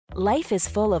Life is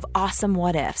full of awesome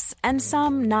what-ifs, and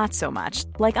some not so much,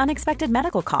 like unexpected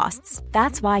medical costs.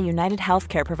 That's why United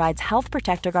Healthcare provides Health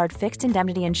Protector Guard fixed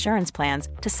indemnity insurance plans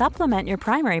to supplement your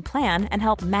primary plan and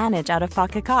help manage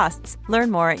out-of-pocket costs.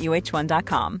 Learn more at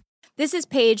uh1.com. This is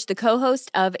Paige, the co-host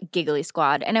of Giggly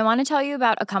Squad, and I want to tell you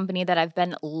about a company that I've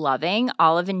been loving,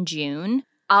 Olive & June.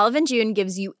 Olive & June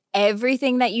gives you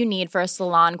everything that you need for a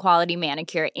salon-quality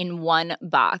manicure in one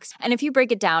box. And if you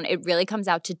break it down, it really comes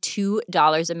out to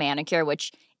 $2 a manicure,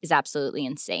 which is absolutely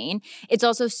insane. It's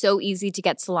also so easy to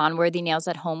get salon-worthy nails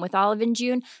at home with Olive &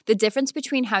 June. The difference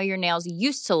between how your nails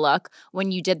used to look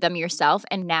when you did them yourself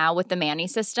and now with the Mani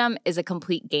system is a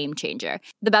complete game changer.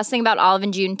 The best thing about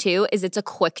Olive & June, too, is it's a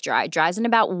quick dry. Dries in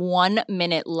about 1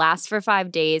 minute, lasts for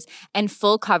 5 days, and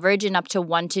full coverage in up to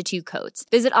 1 to 2 coats.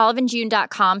 Visit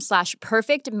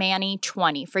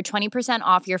oliveandjune.com/perfectmani20 for 20%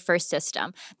 off your first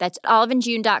system. That's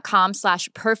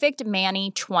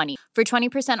oliveandjune.com/perfectmani20 for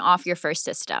 20% off your first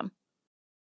system.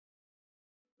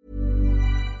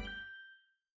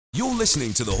 You're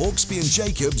listening to the Hawksby and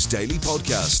Jacobs Daily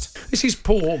Podcast. This is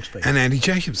Paul Hawksby. And Andy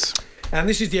Jacobs. And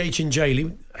this is the H&J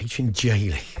League,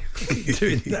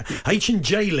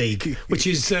 which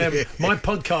is my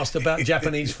podcast about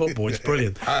Japanese football. It's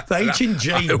brilliant. The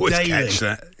H&J Daily.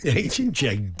 The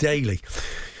H&J Daily.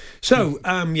 So,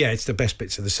 it's the best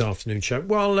bits of this afternoon show.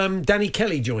 Well, Danny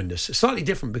Kelly joined us. Slightly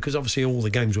different because obviously all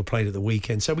the games were played at the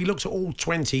weekend. So we looked at all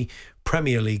 20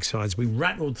 Premier League sides. We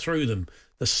rattled through them,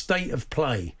 the state of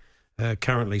play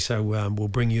currently. So we'll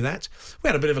bring you that. We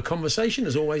had a bit of a conversation,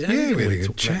 as always, Andy. Yeah, we had a good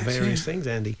talked chat, about various things.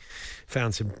 Andy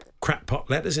found some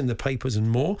crackpot letters in the papers and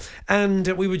more. And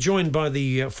we were joined by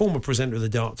the former presenter of the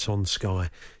Darts on Sky,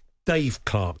 Dave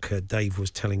Clark. Dave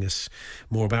was telling us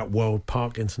more about World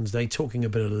Parkinson's Day, talking a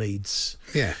bit of Leeds.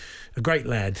 Yeah. A great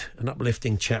lad, an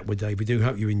uplifting chat with Dave. We do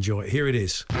hope you enjoy it. Here it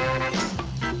is.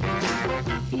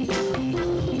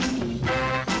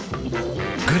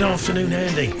 Good afternoon,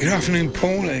 Andy. Good afternoon,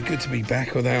 Paul. Good to be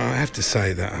back, although I have to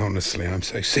say that, honestly, I'm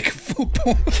so sick of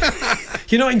football.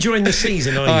 You're not enjoying the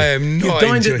season, are you? I am not. You've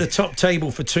dined at the top table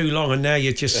for too long and now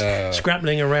you're just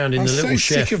scrabbling around in the little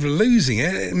chef. I'm so sick of losing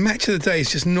it. Match of the day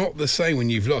is just not the same when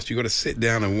you've lost. You've got to sit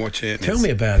down and watch it. Tell me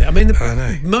about it. I mean, I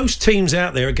know. Most teams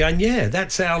out there are going, yeah,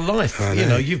 that's our life. You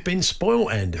know, you've been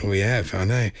spoilt, Andy. We have, I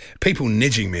know. People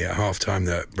nidging me at half-time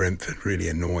though at Brentford, really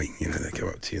annoying. You know, they come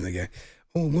up to you and they go,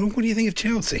 oh, what do you think of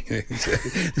Chelsea?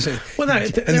 Well,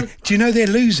 do you know they're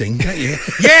losing, don't you?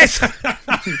 Yes!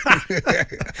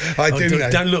 I do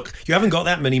know. Don't look, you haven't got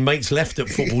that many mates left at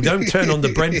football. Don't turn on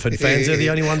the Brentford fans. They're the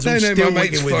only ones who still my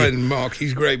mate's with fine, you. Mark,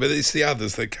 he's great, but it's the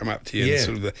others that come up to you. Yeah. And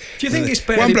sort of do you think it's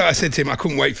better? One bloke I said to him, I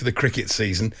couldn't wait for the cricket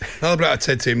season. Another bloke I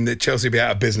said to him that Chelsea will be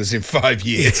out of business in 5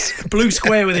 years. Blue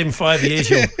square within 5 years,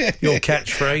 your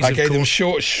catchphrase, I gave them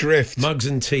short shrift. Mugs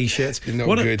and T-shirts.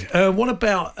 Not good. What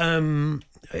about...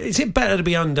 is it better to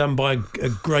be undone by a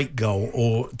great goal,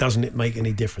 or doesn't it make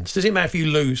any difference? Does it matter if you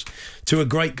lose to a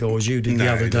great goal as you did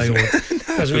the other day, or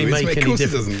doesn't it make any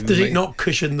difference? Does it not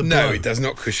cushion the blow? No, it does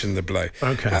not cushion the blow.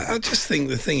 Okay. I just think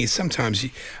the thing is sometimes,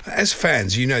 as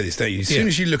fans, you know this, don't you? As soon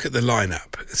as you look at the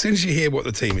lineup, as soon as you hear what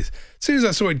the team is, as soon as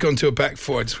I saw he'd gone to a back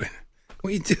four, I just went, what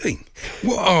are you doing?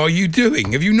 What are you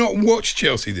doing? Have you not watched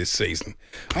Chelsea this season?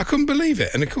 I couldn't believe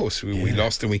it. And of course, we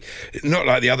lost, and we, not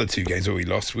like the other two games where we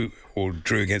lost or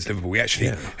drew against Liverpool. We actually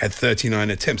had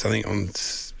 39 attempts. I think on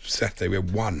Saturday we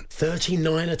had 1.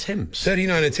 39 attempts?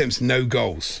 39 attempts, no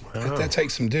goals. Wow. That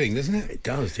takes some doing, doesn't it? It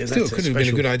does. Yeah, Still, could have been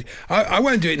a good idea. I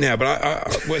won't do it now, but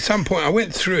at some point I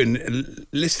went through and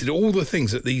listed all the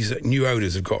things that these new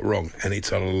owners have got wrong, and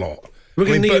it's a lot. We're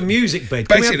going to need a music bed.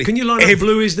 Can you line up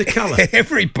Blue is the Colour?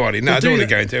 Everybody. No, I don't want to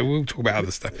go into it. We'll talk about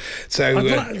other stuff. So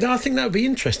I think that would be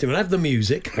interesting. We'll have the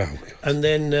music, and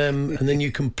then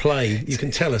you can play. You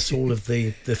can tell us all of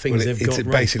the things they've got. It's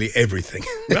wrong. basically everything.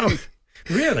 Oh,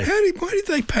 really? Why did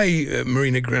they pay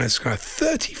Marina Granatskaya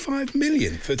 $35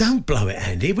 million for? Don't blow it,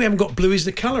 Andy. We haven't got Blue is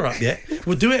the Colour up yet.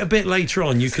 We'll do it a bit later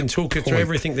on. You can talk us through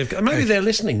everything they've got. Maybe they're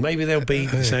listening. Maybe they'll be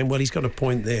saying, well, he's got a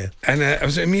point there. And I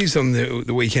was amused on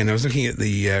the weekend. I was looking at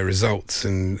the results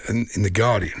and in The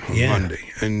Guardian on Monday.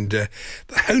 And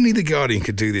only The Guardian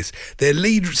could do this. Their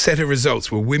lead set of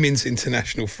results were women's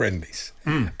international friendlies.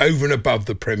 Over and above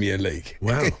the Premier League.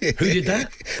 Wow. Who did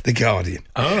that? The Guardian.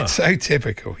 Ah. So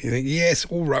typical. You think, yes,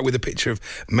 all right, with a picture of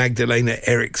Magdalena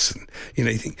Eriksson. You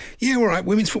know, you think, yeah, all right,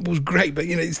 women's football's great, but,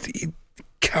 you know,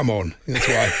 come on. That's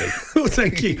what I think. Well,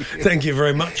 thank you. Thank you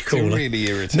very much, caller. It's really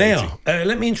irritating. Now,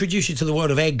 let me introduce you to the world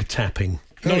of egg tapping.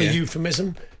 Not a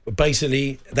euphemism. But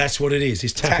basically, that's what it is.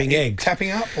 It's tapping eggs.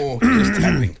 Tapping up or just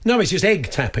tapping? No, it's just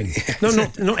egg tapping. No,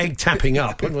 not egg tapping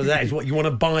up. That is what you want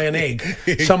to buy an egg.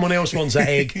 Someone else wants an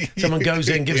egg. Someone goes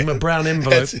in, gives them a brown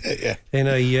envelope. In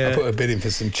I put a bid in for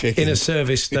some chicken in a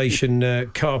service station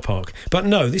car park. But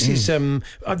no, this is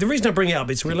the reason I bring it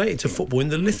up. It's related to football.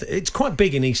 It's quite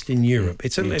big in Eastern Europe.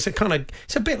 It's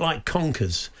a bit like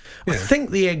conkers. I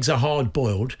think the eggs are hard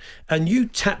boiled, and you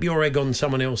tap your egg on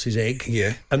someone else's egg,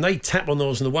 and they tap on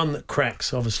those, and the one that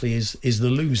cracks obviously is the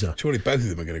loser. Surely both of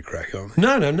them are going to crack, aren't they?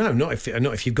 No, not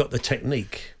if you've got the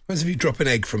technique. Whereas if you drop an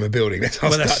egg from a building, that's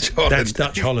Dutch Holland. That's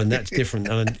Dutch Holland. That's different.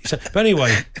 But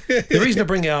anyway, the reason I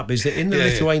bring it up is that in the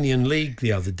Lithuanian League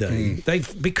the other day,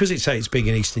 because it's big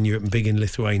in Eastern Europe and big in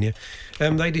Lithuania,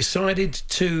 they decided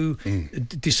to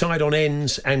decide on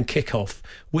ends and kick-off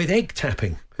with egg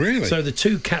tapping. Really? So the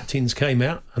two captains came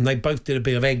out and they both did a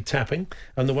bit of egg tapping,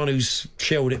 and the one who's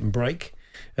shelled it and break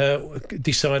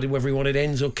decided whether he wanted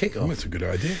ends or kick-off. That's a good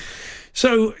idea.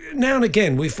 So now and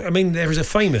again, there is a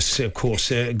famous, of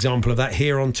course, example of that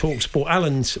here on TalkSport.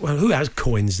 Alan's, who has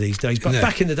coins these days? But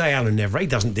back in the day, Alan he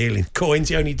doesn't deal in coins.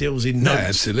 He only deals in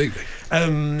notes. No,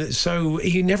 absolutely. So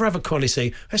he never have a coin. He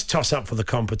say, let's toss up for the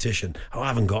competition. Oh, I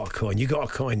haven't got a coin. You got a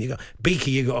coin. You got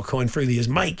Beaky. You got a coin through the years.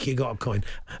 Mike, you got a coin.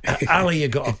 Ali, you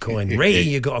got a coin. Ray,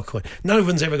 you got a coin. No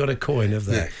one's ever got a coin, have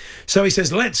they? No. So he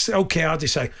says, I'll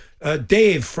just say,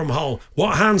 Dave from Hull,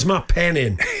 what hand's my pen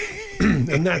in?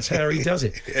 And that's how he does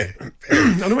it.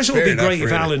 And I wish it would be great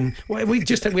if Alan. We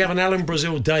have an Alan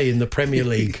Brazil day in the Premier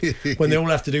League when they all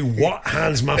have to do what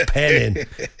hands my pen in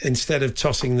instead of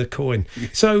tossing the coin.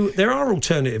 So there are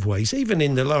alternative ways, even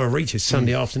in the lower reaches,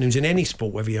 Sunday afternoons in any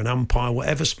sport, whether you're an umpire,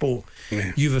 whatever sport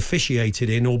you've officiated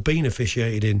in or been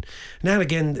officiated in. Now and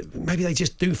again, maybe they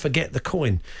just do forget the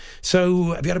coin.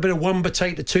 So have you had a bit of one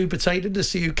potato, two potato to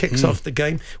see who kicks off the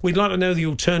game? We'd like to know the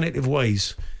alternative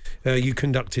ways you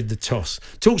conducted the toss.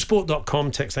 Talksport.com,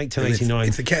 text 81089.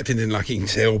 If the captain didn't like it, he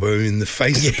can elbow him in the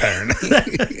face, apparently.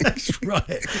 That's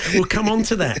right. We'll come on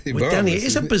to that with Danny. It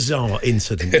is a bizarre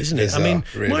incident, isn't it? Bizarre, I mean,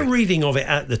 really. My reading of it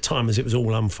at the time as it was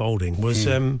all unfolding was...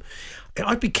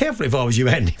 I'd be careful if I was you,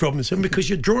 Andy Robinson, because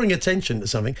you're drawing attention to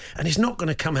something and it's not going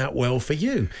to come out well for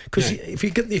you. Because if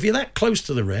you're that close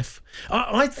to the ref,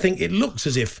 I think it looks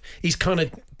as if he's kind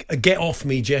of a get off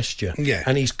me gesture,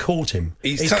 and he's caught him.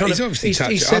 He's obviously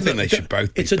touched. I think they should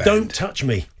both be It's a banned. don't touch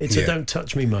me. It's a don't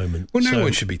touch me moment. Well, no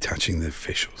one should be touching the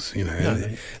officials.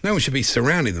 No one should be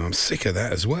surrounding them. I'm sick of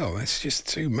that as well. That's just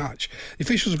too much. The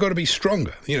officials have got to be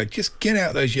stronger. Just get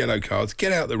out those yellow cards,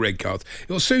 get out the red cards.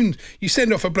 You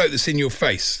send off a bloke that's in your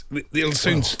face. It'll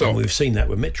soon stop. And we've seen that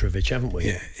with Mitrovic, haven't we?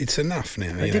 Yeah, it's enough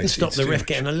now. They didn't stop the ref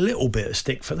getting a little bit of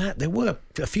stick for that. There were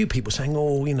a few people saying,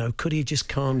 could he have just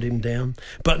calmed him down?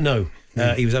 But no.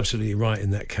 He was absolutely right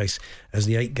in that case, as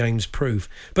the 8 games prove.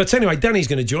 But anyway, Danny's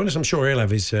going to join us. I'm sure he'll have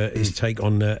his take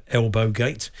on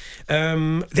Elbowgate.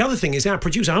 The other thing is our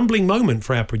producer, humbling moment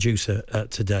for our producer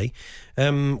today,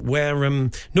 where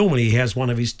normally he has one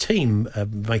of his team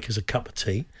make us a cup of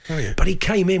tea. Oh, yeah. But he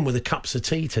came in with the cups of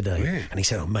tea today, and he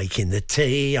said, I'm making the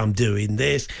tea, I'm doing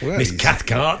this, Miss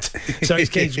Cathcart. So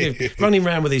he's running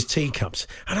around with his teacups.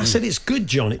 And I said, it's good,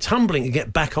 John, it's humbling to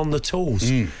get back on the tools.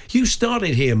 You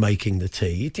started here making the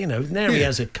tea, now he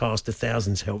has a cast of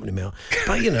thousands helping him out.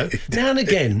 But, now and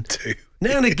again...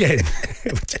 Now and again,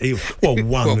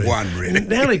 one really.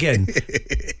 Now and again,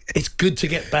 it's good to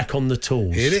get back on the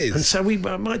tools. It is. And so we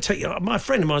might take... My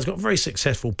friend of mine's got a very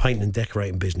successful painting and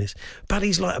decorating business, but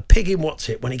he's like a pig in what's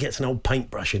it when he gets an old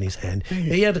paintbrush in his hand.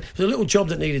 There was a little job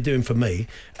that needed doing for me,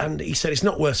 and he said, it's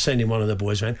not worth sending one of the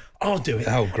boys around. I'll do it.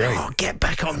 Oh, great. Get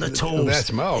back on the tools.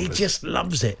 That's marvellous. He just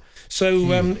loves it.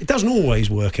 So it doesn't always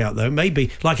work out, though.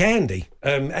 Maybe, like Andy.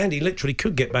 Andy literally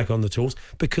could get back on the tools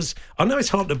because I know it's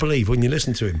hard to believe when you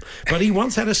listen to him, but he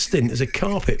once had a stint as a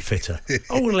carpet fitter.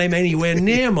 I wouldn't let him anywhere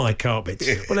near my carpets.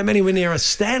 I wouldn't let him anywhere near a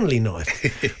Stanley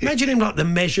knife. Imagine him, like the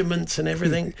measurements and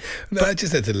everything. No, I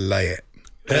just had to lay it.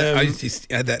 I just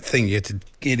had that thing, you had to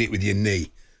get it with your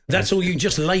knee. That's all, you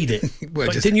just laid it.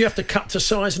 But didn't you have to cut to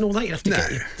size and all that? You'd have to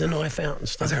get the knife out and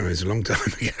stuff. I don't know, it was a long time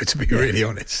ago, to be really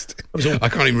honest. I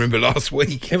can't even remember last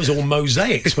week. It was all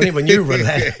mosaics when you were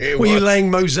there. Were you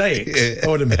laying mosaics? I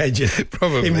would imagine.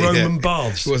 Probably. In Roman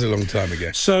baths. It was a long time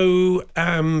ago. So,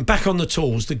 back on the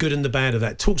tools, the good and the bad of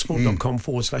that. Talksport.com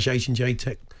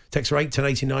 /H&J Text for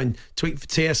 81089. Tweet for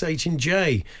TSH and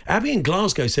J. Abby in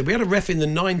Glasgow said, we had a ref in the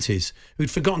 90s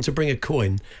who'd forgotten to bring a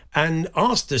coin and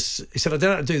asked us, he said, I don't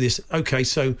know how to do this. Okay,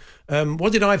 so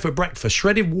what did I have for breakfast?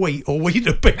 Shredded wheat or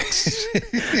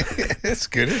Weetabix? That's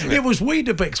good, isn't it? It was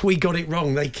Weetabix. We got it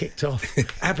wrong. They kicked off.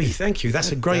 Abby, thank you.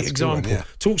 That's a great example. Yeah.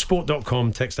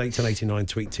 Talksport.com, text 81089,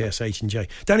 tweet TSH and J.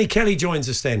 Danny Kelly joins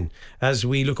us then as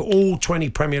we look at all 20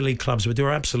 Premier League clubs. We'll do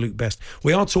our absolute best.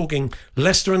 We are talking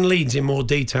Leicester and Leeds in more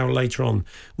detail later on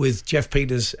with Jeff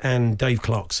Peters and Dave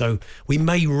Clark. So we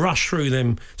may rush through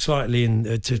them slightly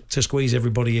to squeeze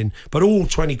everybody in. But all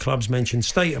 20 clubs mentioned,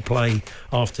 state of play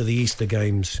after the Easter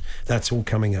games. That's all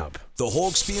coming up. The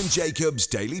Hawksbee and Jacobs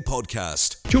Daily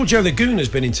Podcast. Giorgio the Goon has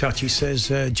been in touch. He says,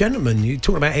 gentlemen, you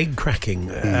talk about egg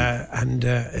cracking, and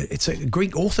it's a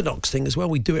Greek Orthodox thing as well.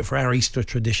 We do it for our Easter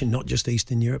tradition, not just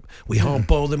Eastern Europe. We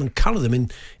hard-boil them and colour them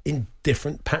in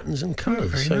different patterns and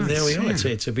colours. So nice, there we are.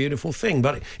 It's a beautiful thing.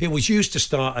 But it was used to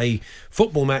start a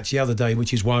football match the other day,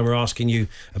 which is why we're asking you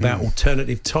about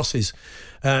alternative tosses.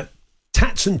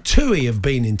 Tats and Tui have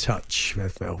been in touch.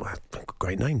 Well,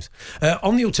 great names.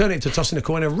 On the alternative to tossing a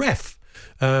coin, a ref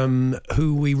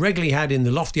who we regularly had in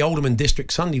the Lofty Alderman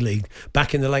District Sunday League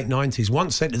back in the late 90s,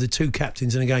 once said to the two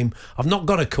captains in a game, I've not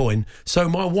got a coin, so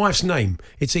my wife's name,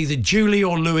 it's either Julie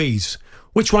or Louise.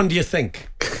 Which one do you think?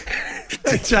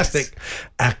 Fantastic.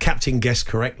 Our captain guessed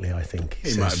correctly, I think.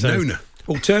 He might have known her.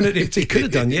 Alternative, he could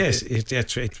have done, yes.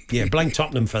 Yeah, blame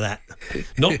Tottenham for that,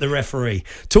 not the referee.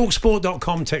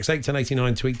 Talksport.com, text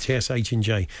 81089, tweet TSH and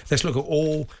J. Let's look at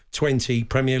all 20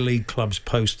 Premier League clubs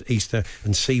post-Easter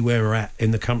and see where we're at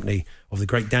in the company of the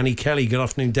great Danny Kelly. Good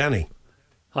afternoon, Danny.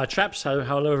 Hi, chaps.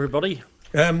 Hello, everybody.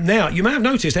 Now you may have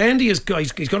noticed Andy he's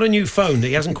got a new phone that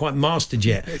he hasn't quite mastered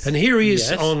yet, and here he is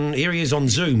on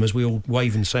Zoom as we all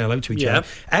wave and say hello to each other.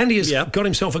 Andy has got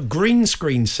himself a green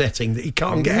screen setting that he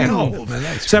can't get out of.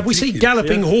 So if we see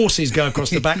galloping horses go across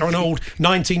the back or an old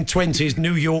 1920s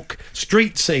New York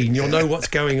street scene, you'll know what's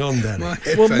going on, Danny.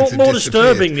 Well, more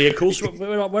disturbingly, of course,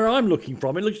 where I'm looking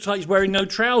from, it looks like he's wearing no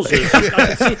trousers.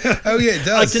 Oh yeah, it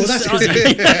does.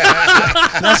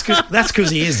 That's because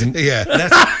he isn't. Yeah,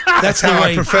 that's how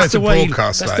I prefer to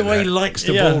broadcast. That's the way he likes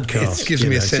to broadcast. It gives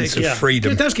me a sense of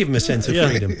freedom. It does give him a sense of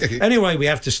freedom. Anyway, we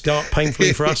have to start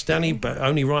painfully for us, Danny, but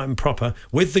only right and proper,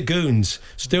 with the Goons.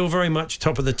 Still very much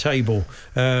top of the table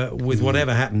with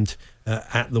whatever happened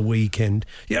at the weekend.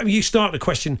 Yeah, you start to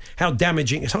question how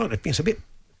damaging. It's hard. It's a bit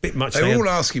much. They were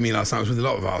all asking me last night. I was with a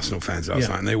lot of Arsenal fans last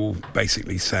night, and they were all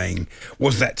basically saying,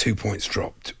 was that 2 points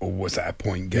dropped or was that a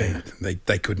point gained?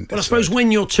 They couldn't decide. Well, I suppose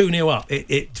when you're 2-0 up,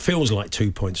 it feels like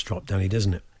 2 points dropped, Danny,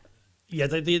 doesn't it? Yeah,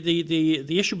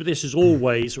 the issue with this is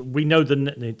always, we know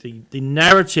the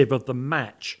narrative of the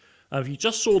match. If you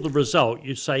just saw the result,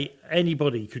 you'd say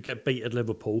anybody could get beat at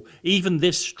Liverpool. Even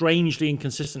this strangely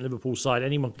inconsistent Liverpool side,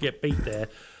 anyone could get beat there.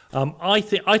 I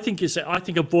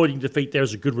think avoiding defeat there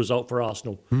is a good result for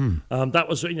Arsenal.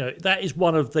 That is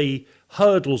one of the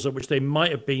hurdles at which they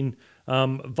might have been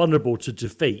vulnerable to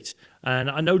defeat. And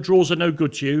I know draws are no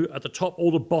good to you at the top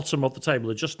or the bottom of the table.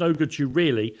 They're just no good to you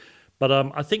really. But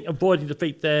I think avoiding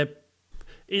defeat there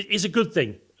is a good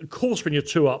thing. Of course, when you're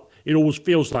 2 up, it always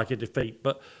feels like a defeat.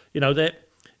 But we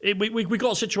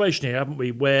got a situation here, haven't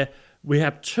we, where we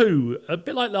have two, a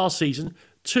bit like last season,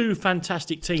 two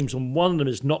fantastic teams, and one of them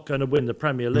is not going to win the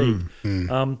Premier League.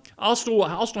 Arsenal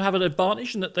have an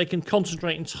advantage in that they can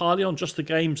concentrate entirely on just the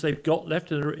games they've got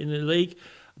left in the league,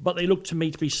 but they look to me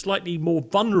to be slightly more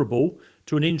vulnerable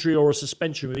to an injury or a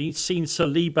suspension. We've seen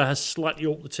Saliba has slightly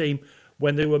altered the team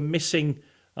when they were missing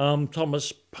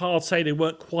Thomas Partey. They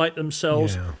weren't quite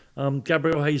themselves.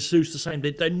 Gabriel Jesus the same.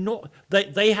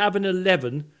 They have an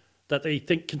 11 that they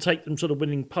think can take them to the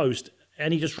winning post.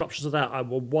 Any disruptions of that, I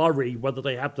will worry whether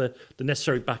they have the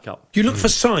necessary backup. You look for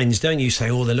signs, don't you? Say,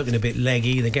 they're looking a bit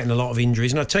leggy, they're getting a lot of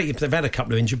injuries. And I take you, they've had a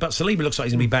couple of injuries, but Saliba looks like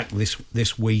he's going to be back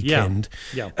this weekend.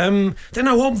 Yeah. There are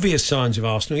no obvious signs of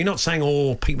Arsenal. You're not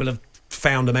saying, people have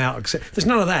found them out. There's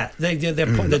none of that.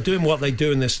 They're doing what they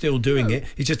do and they're still doing it.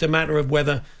 It's just a matter of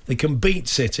whether they can beat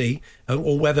City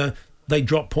or whether they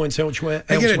drop points elsewhere.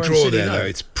 They get a draw there, though.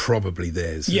 It's probably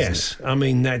theirs. Yes, I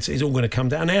mean it's all going to come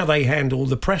down. How they handle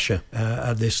the pressure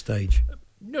at this stage.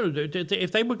 No,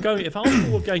 if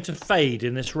Arsenal were going to fade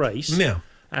in this race,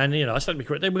 and I stand to be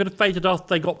correct, they were going to fade it after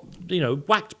they got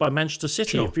whacked by Manchester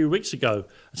City a few weeks ago.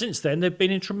 Since then, they've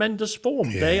been in tremendous form.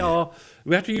 Yeah. They are.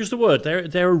 We have to use the word.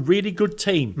 They're a really good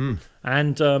team,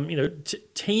 and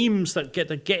teams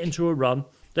that get into a run.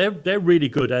 They're really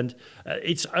good, and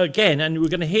it's again, and we're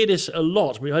going to hear this a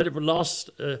lot. We heard it from last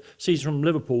season from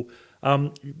Liverpool.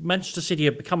 Manchester City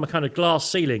have become a kind of glass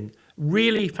ceiling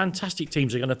really fantastic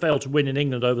teams are going to fail to win in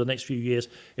England over the next few years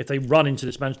if they run into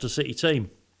this Manchester City team.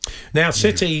 Now,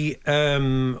 City,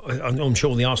 I'm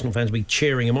sure the Arsenal fans will be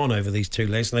cheering them on over these 2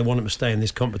 legs, and they want them to stay in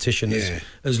this competition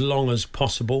as long as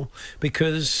possible,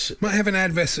 because... Might have an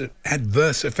adverse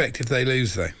effect if they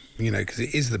lose, though, because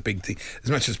it is the big thing. As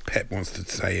much as Pep wants to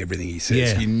say everything he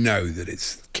says, you know that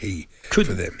it's key for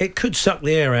them. It could suck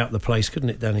the air out of the place, couldn't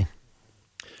it, Danny?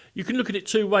 You can look at it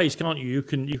 2 ways, can't you? You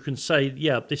can say,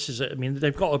 this is...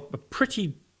 they've got a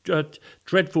pretty...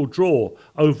 dreadful draw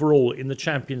overall in the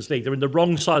Champions League. They're in the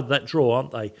wrong side of that draw,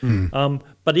 aren't they?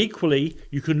 But equally,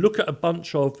 you can look at a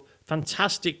bunch of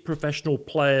fantastic professional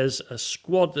players, a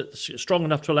squad that's strong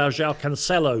enough to allow João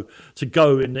Cancelo to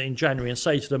go in January, and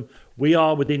say to them, we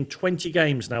are within 20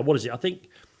 games now. What is it? I think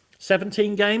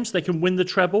 17 games they can win the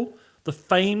treble, the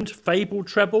fabled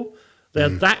treble. They're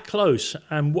that close,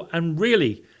 and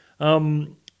really,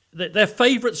 they're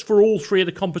favourites for all 3 of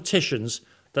the competitions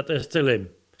that they're still in.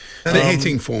 And they're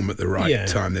hitting form at the right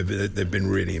time. They've been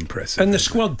really impressive. And the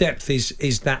squad depth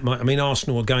is that much.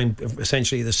 Arsenal are going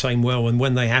essentially the same well, and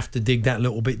when they have to dig that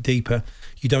little bit deeper,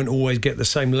 you don't always get the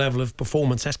same level of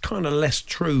performance. That's kind of less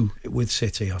true with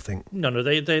City, I think. No,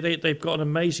 they've got an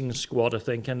amazing squad, I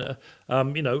think, and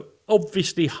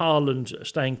obviously Haaland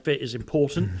staying fit is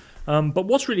important. But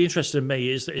what's really interesting to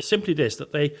me is simply this: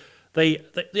 that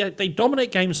they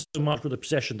dominate games so much with the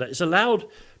possession that it's allowed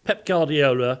Pep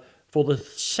Guardiola, for the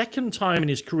second time in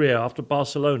his career after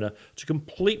Barcelona, to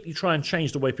completely try and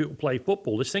change the way people play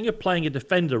football. This thing of playing a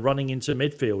defender running into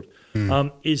midfield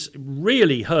is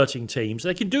really hurting teams.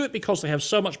 They can do it because they have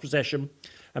so much possession,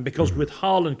 and because with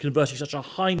Haaland converting such a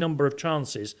high number of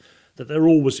chances that they're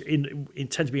always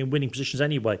intend to be in winning positions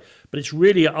anyway. But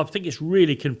I think it's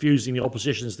really confusing the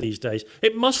oppositions these days.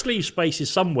 It must leave spaces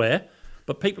somewhere,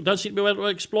 but people don't seem to be able to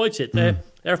exploit it. They're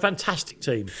a fantastic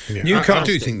team. Yeah. I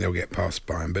do think they'll get past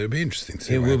Bayern, but it'll be interesting to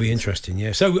see. It will be interesting,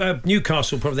 yeah. So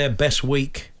Newcastle, probably their best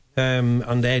week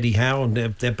under Eddie Howe, and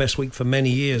their best week for many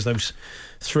years. Those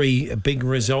 3 big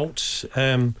results,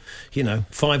 5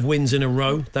 wins in a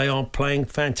row. They are playing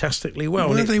fantastically well.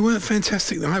 Well, they weren't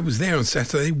fantastic. I was there on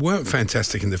Saturday. They weren't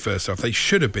fantastic in the first half. They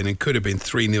should have been and could have been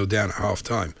 3-0 down at half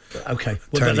time. Okay,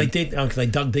 well, they did. They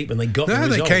dug deep and they got the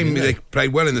result. They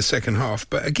played well in the second half.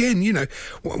 But again,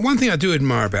 one thing I do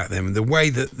admire about them, the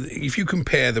way that, if you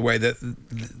compare the way that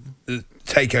the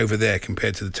takeover there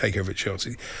compared to the takeover at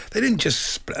Chelsea,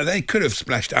 they could have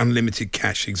splashed unlimited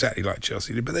cash exactly like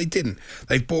Chelsea did, but they didn't.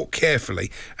 They've bought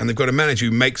carefully, and they've got a manager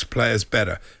who makes players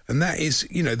better, and that is,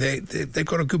 they've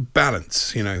got a good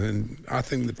balance, and I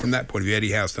think that from that point of view,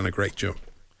 Eddie Howe's done a great job.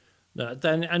 I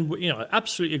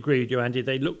absolutely agree with you, Andy.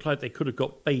 They looked like they could have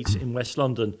got beat in West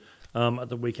London at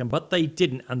the weekend, but they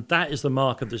didn't, and that is the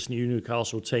mark of this new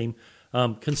Newcastle team.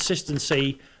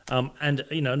 Consistency and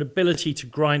an ability to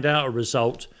grind out a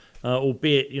result,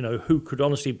 albeit who could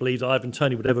honestly believe that Ivan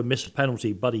Toney would ever miss a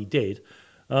penalty, but he did.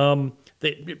 They're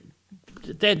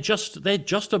just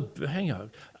a hang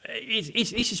on.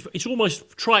 It's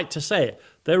almost trite to say it.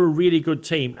 They're a really good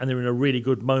team, and they're in a really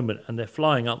good moment, and they're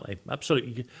flying, aren't they?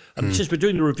 Absolutely. Since we're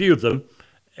doing the review of them,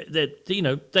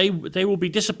 they will be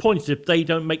disappointed if they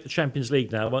don't make the Champions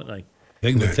League now, won't they?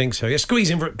 I would think so. Yeah,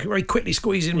 very quickly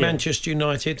squeeze in Manchester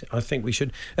United. I think we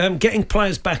should. Getting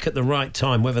players back at the right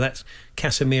time, whether that's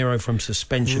Casemiro from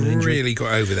suspension and injury. Really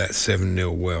got over that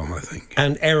 7-0 well, I think.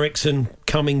 And Eriksen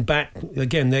coming back.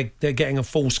 Again, they're getting a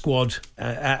full squad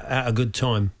at a good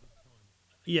time.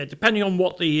 Yeah, depending on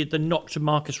what the knock to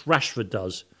Marcus Rashford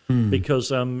does.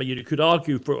 Because you could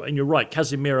argue and you're right,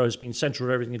 Casemiro has been central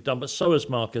of everything he's done, but so has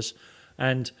Marcus.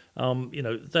 And,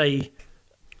 they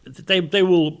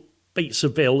will beat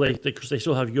Seville because they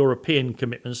still have European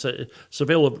commitments.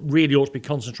 Seville really ought to be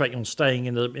concentrating on staying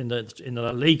in the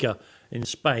La Liga in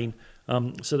Spain,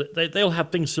 so that they'll have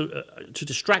things to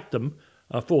distract them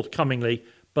forthcomingly.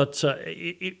 But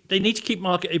they need to keep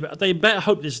They better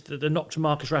hope the knock to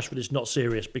Marcus Rashford is not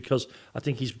serious, because I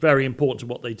think he's very important to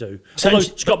what they do. Although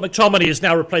Scott McTominay is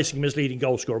now replacing him as leading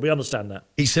goal scorer, we understand that.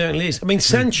 He certainly is. I mean,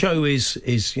 Sancho is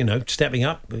stepping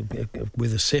up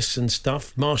with assists and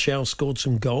stuff. Martial scored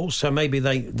some goals, so maybe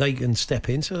they can step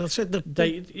in. So I said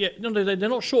they're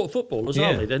not short of footballers,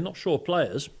 are they? They're not short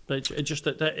players. It's just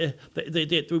that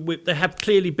they have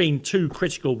clearly been 2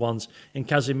 critical ones in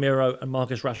Casemiro and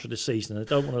Marcus Rashford this season. They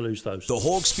don't want to lose those. The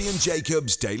Hawksbee and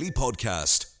Jacobs Daily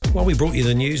Podcast. While we brought you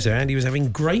the news there, Andy was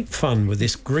having great fun with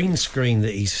this green screen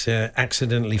that he's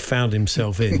accidentally found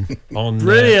himself in on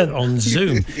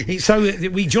Zoom. He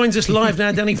joins us live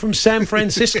now, Danny, from San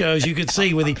Francisco, as you could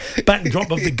see, with the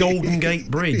backdrop of the Golden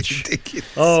Gate Bridge. Ridiculous.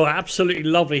 Oh, absolutely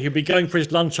lovely. He'll be going for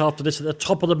his lunch after this at the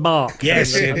top of the mark.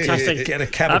 Yes, fantastic. Get a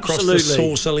cab across the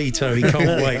Sausalito. He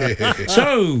can't wait.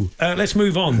 So, let's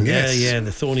move on. Yes.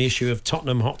 The thorny issue of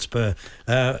Tottenham Hotspur.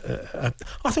 I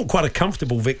thought quite a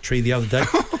comfortable victory the other day.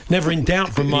 Never in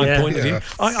doubt from my point of view.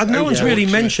 No one's really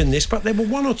mentioned this, but there were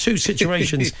one or two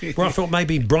situations where I thought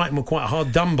maybe Brighton were quite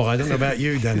hard done by. I don't know about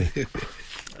you, Danny.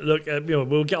 Look,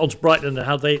 we'll get on to Brighton and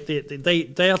how they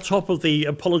are top of the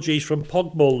apologies from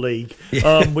Pogmore League,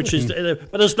 which is,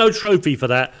 but there's no trophy for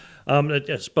that.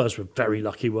 Spurs were very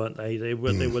lucky, weren't they? They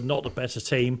were not the better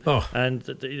team, and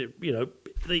the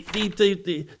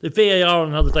VAR on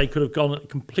another day could have gone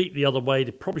completely the other way.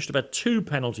 They probably should have had 2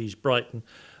 penalties, Brighton.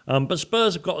 But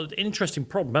Spurs have got an interesting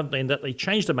problem, haven't they, in that they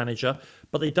changed the manager,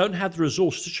 but they don't have the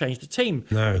resource to change the team.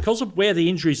 No. Because of where the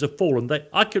injuries have fallen,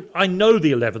 I know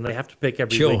the 11 they have to pick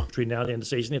every week between now and the end of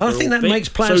the season. I think that makes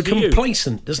players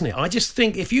complacent, doesn't it? I just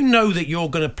think if you know that you're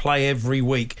going to play every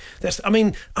week,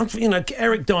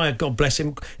 Eric Dyer, God bless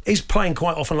him, is playing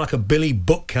quite often like a Billy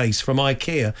bookcase from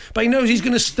IKEA, but he knows he's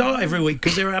going to start every week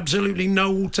because there are absolutely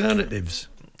no alternatives.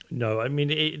 No, I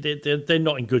mean, they're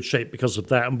not in good shape because of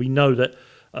that, and we know that.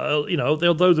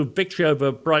 Although the victory over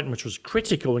Brighton, which was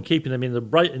critical in keeping them in the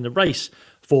race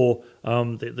for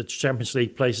the Champions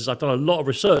League places, I've done a lot of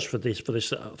research for this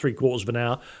 3/4 of an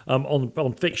hour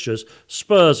on fixtures.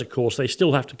 Spurs, of course, they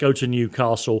still have to go to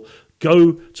Newcastle,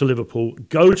 go to Liverpool,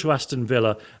 go to Aston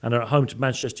Villa, and are at home to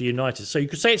Manchester United. So you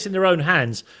could say it's in their own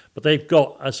hands, but they've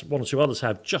got, as one or two others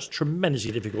have, just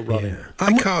tremendously difficult running. Yeah.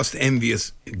 I cast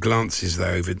envious glances,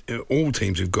 though, over all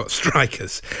teams who've got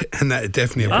strikers, and that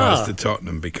definitely applies to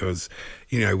Tottenham because,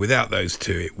 without those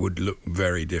two, it would look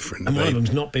very different. And one of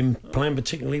them's not been playing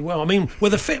particularly well. I mean,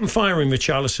 with a fit and firing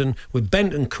Richarlison, with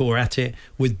Bentancur at it,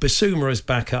 with Basuma as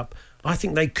backup, I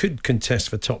think they could contest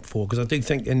for top 4 because I do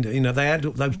think, they had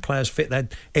those players fit. They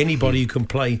had anybody who can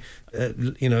play,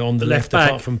 on the left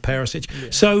apart from Perisic. Yeah.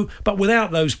 So, but without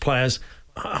those players,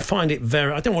 I find it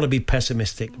I don't want to be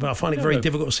pessimistic, but I find it very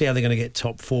difficult to see how they're going to get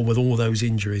top 4 with all those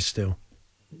injuries still.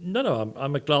 No,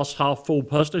 I'm a glass half full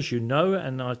person, as you know,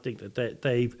 and I think that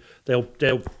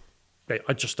they'll.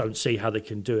 I just don't see how they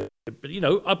can do it. But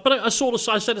I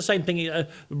said the same thing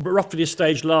roughly this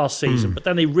stage last season. But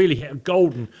then they really hit a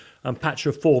golden patch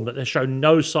of form that they show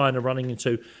no sign of running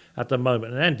into at the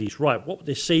moment. And Andy's right. What would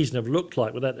this season have looked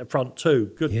like without the front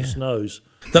 2? Goodness knows.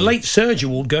 The late Serge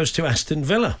Award goes to Aston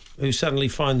Villa, who suddenly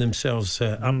find themselves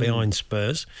up behind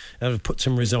Spurs and have put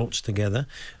some results together.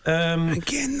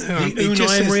 Again, though, the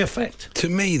Unai Emery effect. To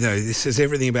me, though, this says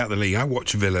everything about the league. I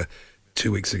watched Villa 2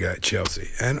 weeks ago at Chelsea,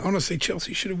 and honestly,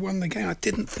 Chelsea should have won the game. I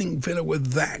didn't think Villa were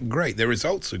that great. Their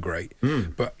results are great,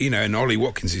 but and Ollie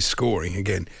Watkins is scoring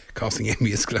again, casting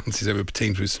envious glances over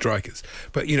teams with strikers.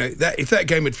 But that if that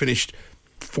game had finished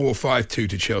 4-5-2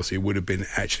 to Chelsea, it would have been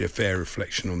actually a fair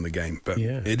reflection on the game, but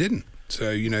it didn't.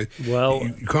 So you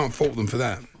can't fault them for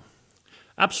that.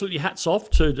 Absolutely hats off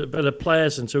to the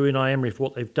players and to Unai Emery for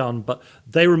what they've done, but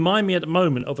they remind me at the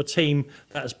moment of a team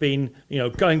that has been,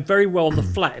 going very well on the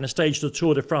flat in a stage of the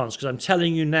Tour de France, because I'm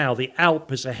telling you now, the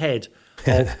Alp is ahead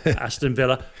of Aston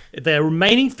Villa. Their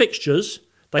remaining fixtures,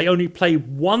 they only play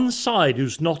one side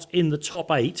who's not in the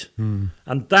top 8, and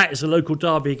that is a local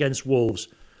derby against Wolves.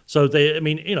 So all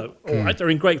right, they're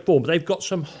in great form, but they've got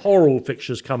some horrible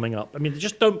fixtures coming up. I mean, they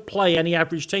just don't play any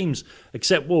average teams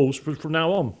except Wolves from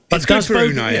now on. But it's good for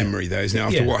Unai Emery, though, isn't it?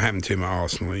 After what happened to him at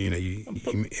Arsenal,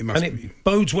 it must be. It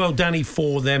bodes well, Danny,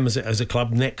 for them as a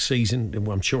club next season.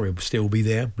 Well, I'm sure he'll still be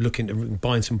there, looking to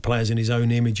buying some players in his own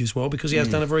image as well, because he has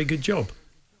done a very good job.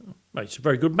 Right, he's a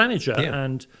very good manager,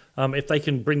 and if they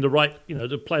can bring the right,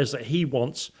 the players that he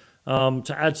wants.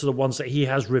 To add to the ones that he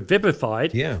has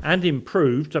revivified and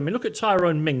improved. I mean, look at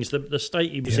Tyrone Mings, the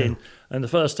state he was in the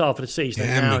first half of the season.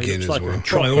 And now McGinn he looks like well.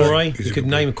 Traoré, you could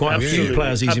name quite a few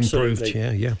players he's improved.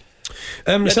 Yeah.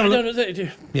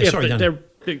 Sorry, Dan.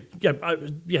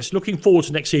 Yes, looking forward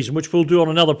to next season, which we'll do on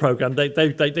another programme.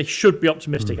 They should be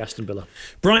optimistic, Aston Villa.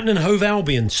 Brighton and Hove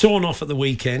Albion sawn off at the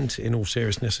weekend, in all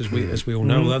seriousness, as we all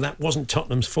know, although that wasn't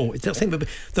Tottenham's fault. I think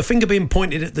the finger being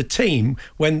pointed at the team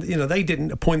when they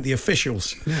didn't appoint the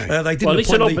officials. No. They didn't at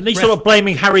least they're not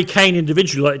blaming Harry Kane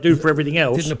individually like they do for everything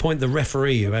else. Didn't appoint the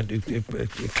referee who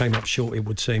came up short, it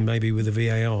would seem, maybe with the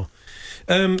VAR.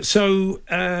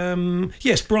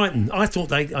 Yes, Brighton. I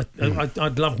thought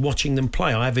I'd loved watching them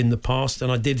play. I have in the past, and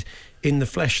I did in the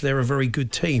flesh. They're a very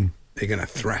good team. They're going to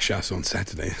thrash us on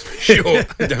Saturday, that's for sure.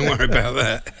 Don't worry about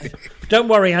that. Don't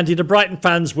worry, Andy. The Brighton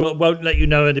fans won't let you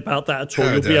know anything about that at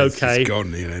all. You'll be okay. It's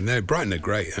gone. No, Brighton are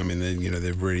great. I mean,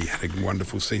 they've really had a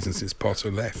wonderful season since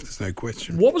Potter left. There's no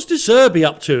question. What was De Zerbi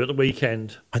up to at the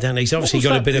weekend? I don't know. He's obviously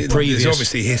got a bit of previous. There's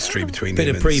obviously history between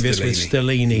him and previous with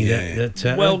Stellini.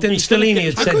 Stellini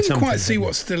had said something. I couldn't quite see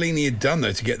what Stellini had done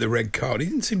though to get the red card.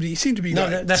 He seemed to be.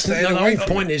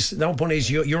 The whole point is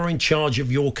you're in charge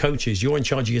of your coaches. You're in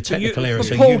charge of your technical area.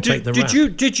 So Paul, you take the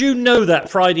rap. Did you know that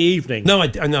Friday evening? No,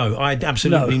 I had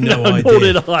absolutely no idea. Nor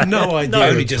did I. No idea. I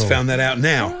only just found that out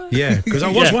now. Yeah, because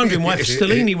I was wondering why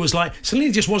Stellini was like.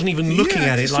 Stellini just wasn't even looking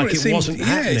at it like it wasn't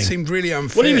happening. It seemed really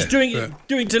unfair. Well, he was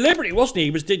doing deliberately, wasn't he?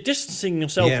 He was distancing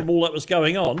himself from all that was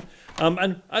going on.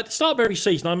 And at the start of every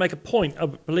season, I make a point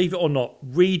of, believe it or not,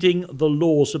 reading the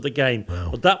laws of the game. Wow.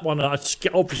 But that one, I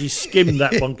obviously skimmed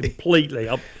that one completely.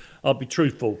 I'll be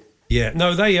truthful. Yeah,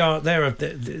 no, they are.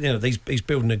 He's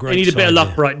building a great. They need a bit of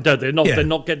luck, Brighton, don't they? They're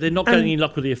not getting any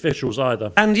luck with the officials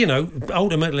either. And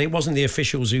ultimately, it wasn't the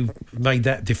officials who made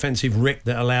that defensive rip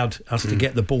that allowed us to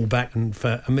get the ball back.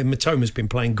 Mitoma's been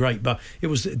playing great, but it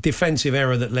was a defensive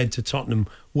error that led to Tottenham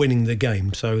winning the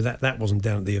game. So that wasn't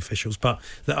down to the officials, but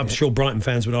I'm sure Brighton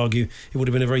fans would argue it would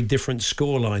have been a very different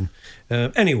scoreline.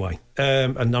 Anyway,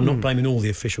 and I'm not blaming all the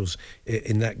officials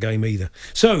in that game either.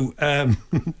 So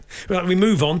we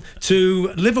move on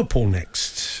to Liverpool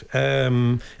next,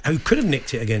 who could have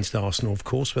nicked it against Arsenal, of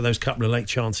course, with those couple of late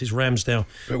chances. Ramsdale,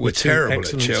 but were terrible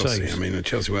at Chelsea. Saves. I mean,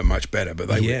 Chelsea weren't much better, but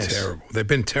they were terrible. They've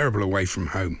been terrible away from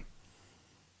home.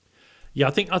 Yeah,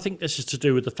 I think this is to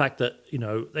do with the fact that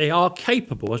they are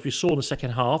capable, as we saw in the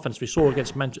second half, and as we saw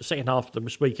against second half of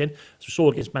this weekend, as we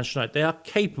saw against Manchester United, they are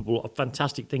capable of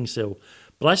fantastic things still.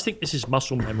 But I think this is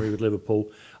muscle memory with Liverpool.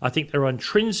 I think there are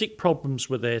intrinsic problems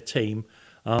with their team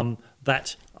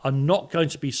that are not going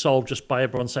to be solved just by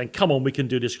everyone saying, "Come on, we can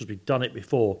do this because we've done it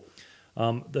before."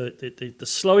 The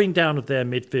slowing down of their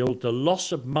midfield, the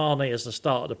loss of Mane as the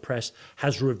start of the press,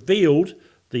 has revealed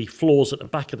the flaws at the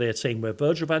back of their team, where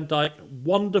Virgil van Dijk,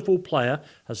 wonderful player,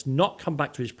 has not come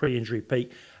back to his pre-injury peak,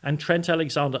 and Trent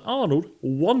Alexander-Arnold,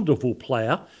 wonderful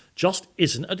player, just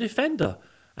isn't a defender.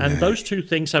 And those two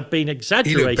things have been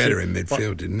exaggerated. He looked better in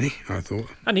midfield, didn't he? I thought.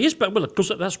 And he is better. Well, because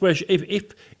that's where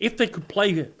if they could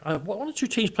play, one or two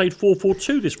teams played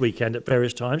 4-4-2 this weekend at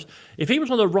various times. If he was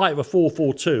on the right of a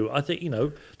 4-4-2, I think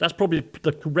that's probably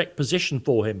the correct position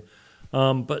for him.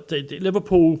 But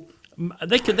Liverpool.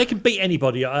 They can beat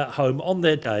anybody at home on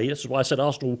their day. This is why I said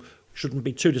Arsenal shouldn't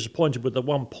be too disappointed with the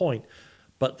 1 point.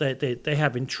 But they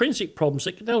have intrinsic problems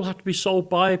that they'll have to be solved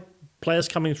by players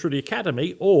coming through the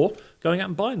academy or going out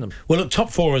and buying them. Well, look, top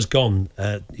four has gone,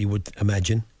 you would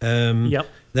imagine. Yep.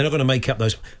 They're not going to make up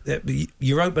those.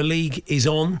 Europa League is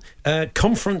on.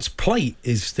 Conference Plate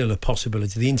is still a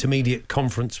possibility. The Intermediate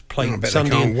Conference Plate,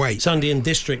 Sunday and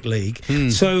District League.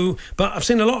 So, but I've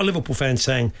seen a lot of Liverpool fans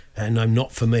saying, "No,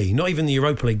 not for me." Not even the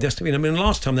Europa League.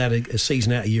 Last time they had a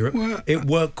season out of Europe, it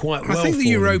worked quite well. I think the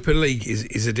Europa League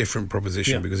is a different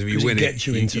proposition because if you win it,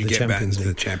 you get back into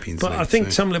the Champions League. But I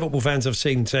think some Liverpool fans I've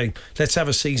seen saying, "Let's have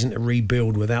a season to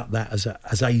rebuild without that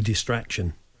as a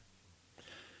distraction."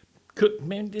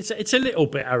 It's a little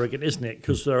bit arrogant, isn't it?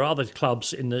 Because there are other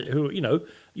clubs who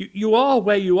you are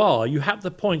where you are. You have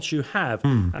the points you have,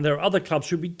 and there are other clubs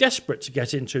who'd be desperate to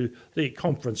get into the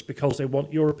conference because they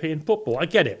want European football. I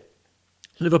get it.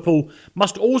 Liverpool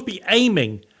must always be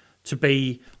aiming to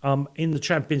be in the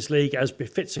Champions League as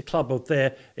befits a club of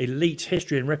their elite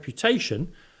history and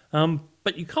reputation.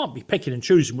 But you can't be picking and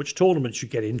choosing which tournaments you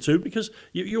get into because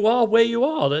you are where you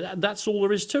are. That's all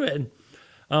there is to it.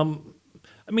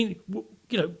 And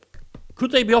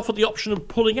could they be offered the option of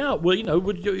pulling out? Well,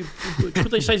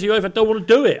 could they say to UEFA, "I don't want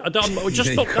to do it. We're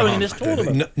just not going in this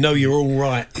tournament." No, you're all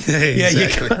right.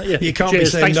 Exactly. You can't be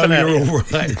saying no, you're all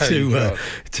right to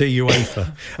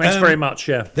UEFA. Thanks very much.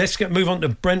 Yeah. Let's move on to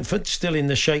Brentford, still in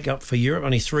the shake-up for Europe,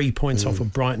 only 3 points off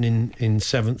of Brighton in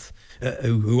seventh.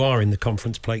 Who are in the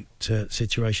Conference Plate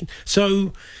situation.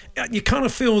 So you kind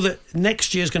of feel that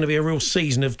next year's going to be a real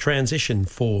season of transition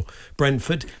for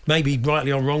Brentford. Maybe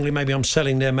rightly or wrongly, maybe I'm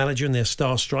selling their manager and their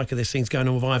star striker. There's things going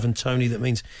on with Ivan Toney that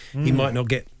means he might not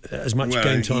get as much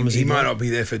game time as he might not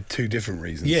be there for two different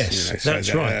reasons. Yes,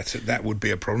 that's right. That would be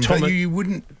a problem. But you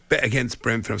wouldn't bet against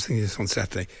Brentford. I was thinking this on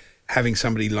Saturday. Having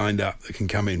somebody lined up that can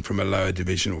come in from a lower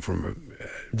division or from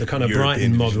the kind of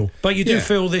Brighton model. But you do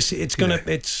feel this. It's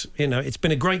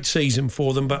been a great season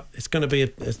for them, but it's going to be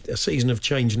a season of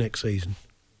change next season.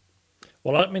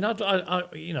 Well, I mean,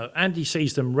 Andy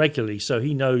sees them regularly, so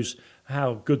he knows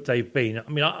how good they've been. I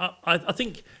mean, I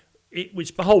think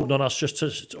it's beholden on us just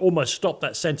to almost stop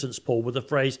that sentence, Paul, with the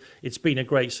phrase, it's been a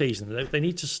great season. They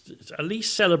need to at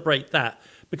least celebrate that,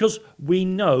 because we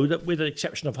know that with the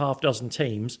exception of half dozen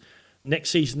teams,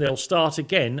 next season they'll start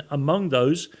again among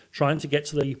those trying to get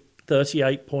to the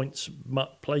 38 points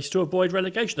place to avoid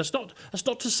relegation. That's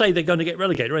not to say they're going to get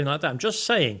relegated or anything like that. I'm just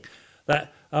saying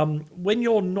that when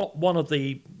you're not one of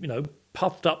the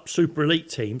puffed up super elite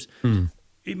teams,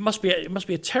 it must be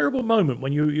a terrible moment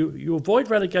when you avoid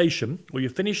relegation, or you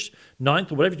finish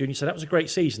ninth or whatever you do, and you say that was a great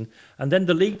season, and then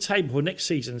the league table for next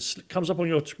season comes up on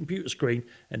your computer screen,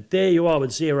 and there you are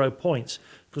with 0 points.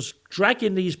 Because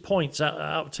dragging these points out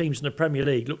of teams in the Premier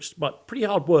League looks like pretty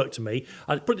hard work to me.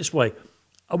 I'd put it this way.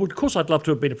 Of course, I'd love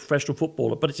to have been a professional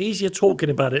footballer, but it's easier talking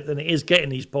about it than it is getting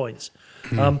these points.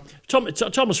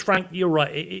 Thomas Frank, you're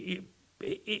right.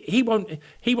 He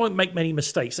won't make many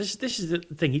mistakes. This is the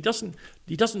thing. He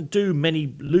doesn't do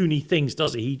many loony things,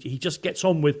 does he? He just gets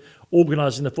on with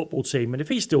organising the football team, and if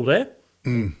he's still there,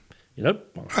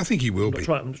 I think he will be.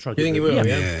 You think he will?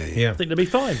 Yeah. I think they'll be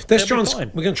fine. We're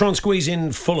going to try and squeeze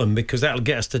in Fulham, because that'll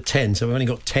get us to 10. So we've only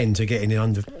got 10 to get in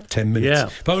under 10 minutes. Yeah.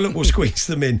 But look, we'll squeeze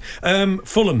them in.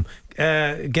 Fulham.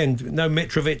 Again, no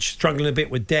Mitrovic, struggling a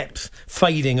bit with depth,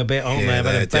 fading a bit, aren't they? They've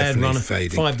had a bad run, 5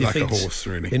 defeats like a horse,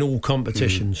 really, in all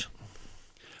competitions.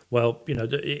 Well,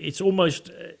 it's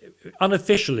almost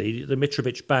unofficially the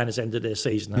Mitrovic ban has ended their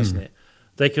season, hasn't it?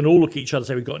 They can all look at each other and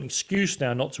say, we've got an excuse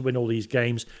now not to win all these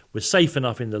games. We're safe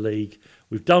enough in the league.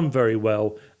 We've done very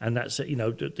well, and that's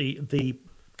the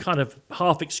kind of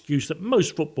half excuse that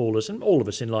most footballers and all of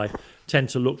us in life tend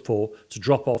to look for to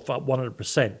drop off at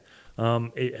 100%.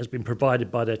 It has been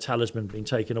provided by their talisman being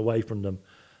taken away from them.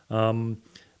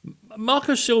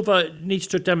 Marco Silva needs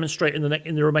to demonstrate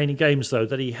in the remaining games, though,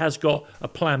 that he has got a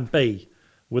plan B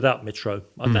without Mitro.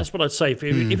 That's what I'd say.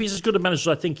 If he's as good a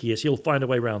manager as I think he is, he'll find a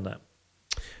way around that.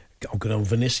 Oh, good old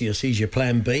Vinicius, he's your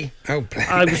plan B. Oh, plan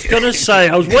I was going to say,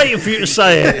 I was waiting for you to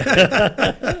say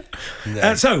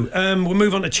it. So we'll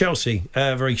move on to Chelsea.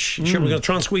 We're going to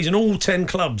try and squeeze in all 10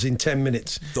 clubs in 10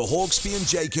 minutes. The Hawksbee and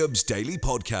Jacobs Daily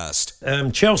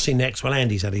Podcast. Chelsea next. Well,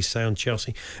 Andy's had his say on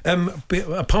Chelsea.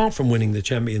 Apart from winning the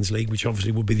Champions League, which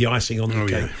obviously would be the icing on the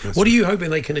cake, what are you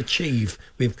hoping they can achieve?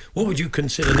 What would you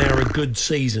consider now a good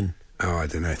season? Oh, I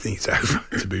don't know. I think it's over,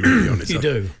 to be really honest. You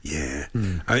do? Yeah.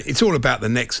 It's all about the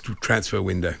next transfer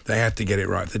window. They have to get it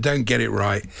right. If they don't get it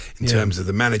right in terms of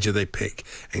the manager they pick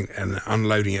and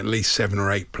unloading at least 7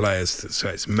 or 8 players so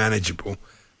it's manageable,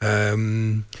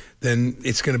 then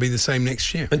it's going to be the same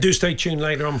next year. And do stay tuned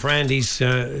later on for Andy's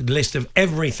list of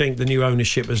everything the new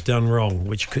ownership has done wrong,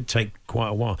 which could take quite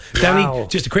a while. Wow. Danny,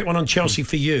 just a quick one on Chelsea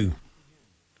for you.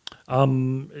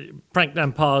 Frank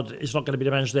Lampard is not going to be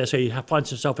the manager there, so he finds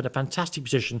himself in a fantastic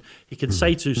position. He can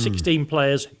say to 16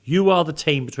 players, you are the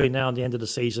team between now and the end of the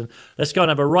season. Let's go and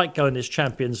have a right go in this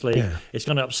Champions League. Yeah. It's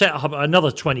going to upset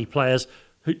another 20 players.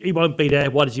 He won't be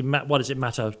there. Why does it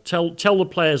matter? Tell the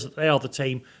players that they are the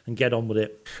team and get on with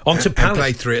it. On to Palace.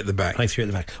 Play 3 at the back.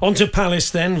 On to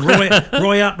Palace then.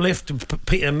 Roy Uplift,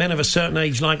 men of a certain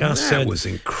age like us. That was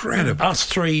incredible. Us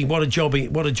 3, what a job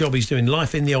he's doing.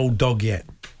 Life in the old dog yet.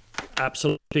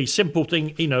 Absolutely simple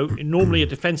thing, normally a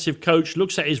defensive coach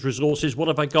looks at his resources. What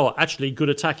have I got? Actually, good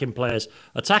attacking players.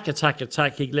 Attack.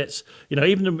 He lets,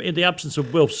 even in the absence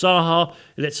of Wilf Zaha,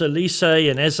 he lets Elise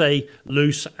and Eze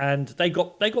loose, and they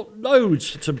got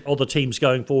loads to other teams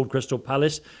going forward, Crystal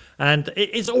Palace. And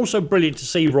it's also brilliant to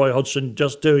see Roy Hodgson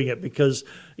just doing it because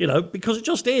it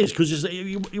just is. Because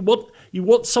you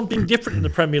want something different in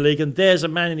the Premier League, and there's a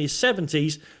man in his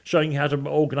 70s showing how to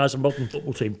organise a modern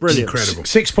football team. Brilliant. It's incredible.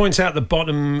 6 points out the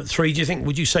bottom 3.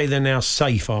 Would you say they're now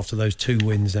safe after those 2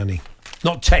 wins, Danny?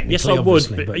 Not technically, yes, I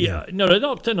obviously, would. But yeah. No,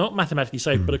 they're not mathematically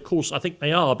safe, but of course I think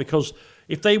they are, because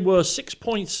if they were 6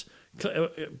 points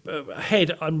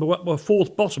ahead and were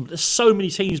fourth bottom, there's so many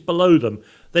teams below them,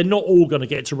 they're not all going to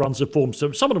get to runs of form.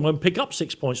 So some of them won't pick up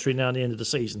 6 points between now and the end of the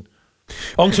season.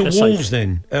 On to Wolves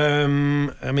then.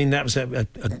 That was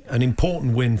an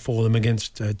important win for them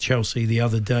against Chelsea the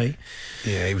other day.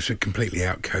 Yeah, he was completely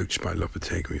outcoached by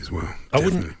Lopetegui as well. I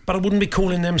wouldn't be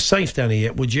calling them safe, Danny,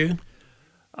 yet, would you?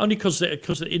 Only because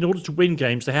in order to win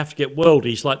games, they have to get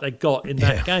worldies like they got in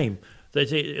that game.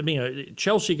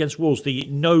 Chelsea against Wolves, the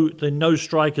no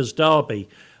strikers derby,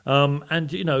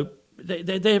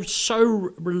 they're so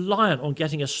reliant on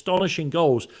getting astonishing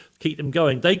goals to keep them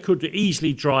going. They could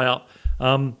easily dry up.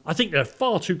 I think they're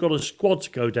far too got a squad to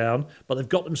go down, but they've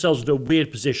got themselves into a weird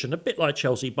position, a bit like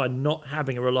Chelsea, by not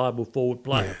having a reliable forward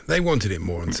player. Yeah, they wanted it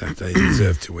more on Saturday. They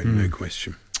deserved to win, no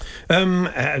question.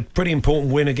 A pretty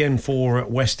important win again for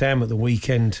West Ham at the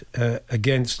weekend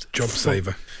against Job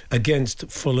saver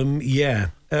against Fulham. Yeah,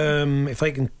 if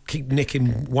they can keep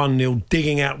nicking 1-0,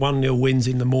 digging out 1-0 wins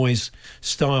in the Moyes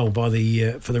style by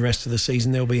for the rest of the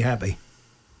season, they'll be happy.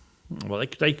 Well,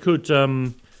 they could,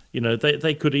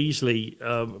 they could easily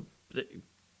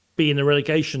be in a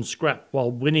relegation scrap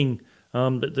while winning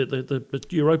the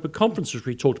Europa Conference, which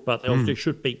we talked about. They obviously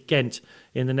should beat Ghent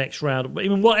in the next round. But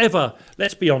even whatever,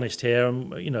 let's be honest here,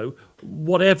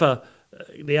 whatever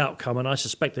the outcome, and I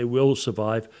suspect they will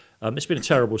survive. It's been a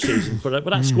terrible season, but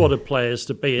that squad of players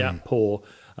to be that poor.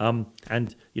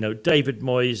 And David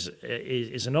Moyes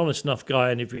is an honest enough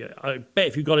guy, and I bet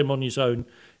if you got him on his own,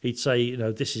 he'd say,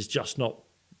 this is just not.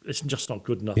 It's just not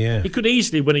good enough. Yeah. He could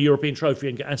easily win a European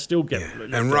trophy and still get.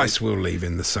 Yeah. And Rice will leave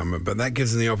in the summer, but that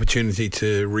gives them the opportunity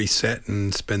to reset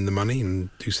and spend the money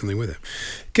and do something with it.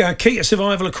 Key to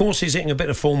survival, of course, is hitting a bit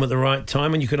of form at the right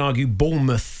time, and you could argue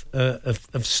Bournemouth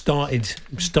have started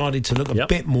to look a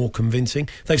bit more convincing.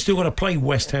 They've still got to play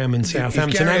West Ham and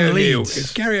Southampton and Leeds.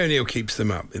 If Gary O'Neill keeps them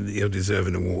up, he'll deserve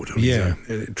an award on his own.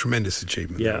 A tremendous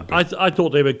achievement. Yeah, I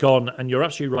thought they were gone, and you're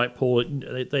absolutely right, Paul.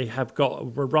 They have got a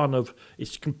run of,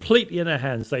 it's completely in their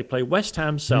hands. They play West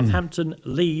Ham, Southampton,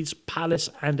 Leeds, Palace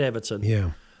and Everton.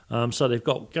 Yeah. So they've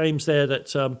got games there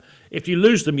that if you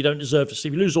lose them, you don't deserve to see.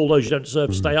 If you lose all those, you don't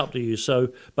deserve to stay up, do you? So,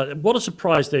 but what a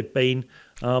surprise they've been.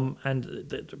 And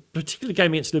the particular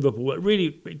game against Liverpool,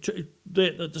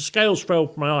 the scales fell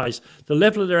from my eyes. The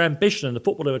level of their ambition and the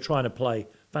football they were trying to play,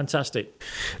 fantastic.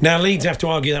 Now, Leeds have to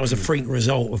argue that was a freak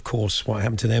result, of course, what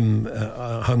happened to them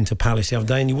home to Palace the other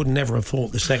day, and you would never have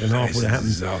thought the second half would have happened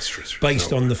disastrous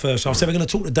based on the first half. So we're going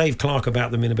to talk to Dave Clark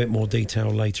about them in a bit more detail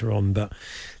later on, but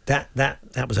that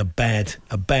was a bad,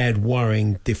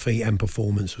 worrying defeat and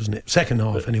performance, wasn't it? Second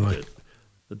half, anyway.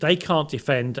 They can't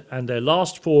defend, and their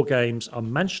last 4 games are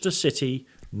Manchester City,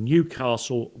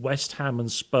 Newcastle, West Ham and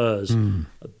Spurs.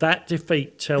 That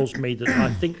defeat tells me that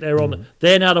I think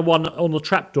they're now the one on the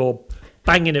trapdoor,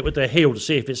 banging it with their heel to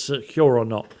see if it's secure or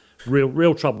not.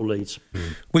 Real trouble, Leeds.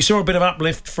 We saw a bit of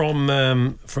uplift from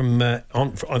Everton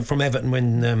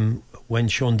when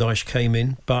Sean Dyche came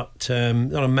in, but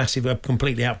not a massive,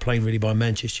 completely outplayed really by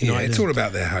Manchester United. Yeah, it's all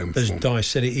about their home as form. Dyche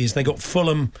said it is. They got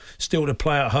Fulham still to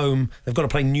play at home. They've got to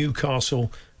play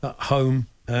Newcastle at home.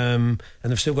 And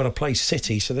they've still got to play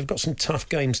City, so they've got some tough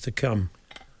games to come.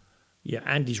 Yeah,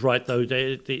 Andy's right, though.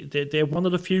 They're one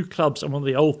of the few clubs and one of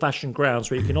the old-fashioned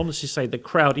grounds where you can honestly say the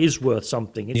crowd is worth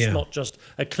something. It's not just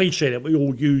a cliche that we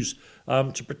all use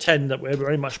to pretend that we're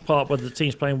very much part of whether the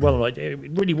team's playing well or not.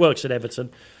 It really works at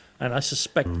Everton, and I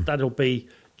suspect that'll be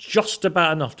just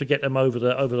about enough to get them over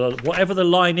the whatever the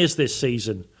line is this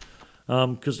season.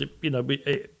 Because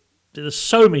there's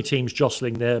so many teams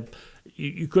jostling there.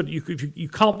 You can't.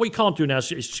 What you can't do now is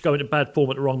just go into bad form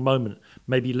at the wrong moment.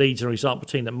 Maybe Leeds are an example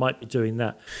team that might be doing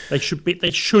that. They should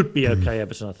be okay.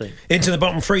 Everton, I think. Into the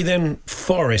bottom 3 then.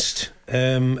 Forest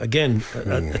again,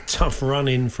 a tough run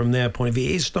in from their point of view.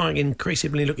 It is starting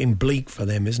increasingly looking bleak for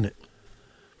them, isn't it?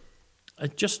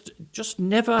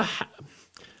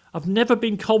 I've never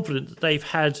been confident that they've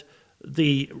had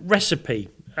the recipe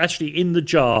actually in the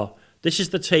jar. This is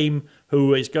the team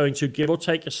who is going to give or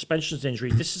take a suspensions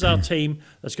injury. This is our team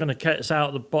that's going to get us out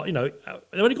of the bottom.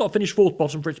 They've only got to finish 4th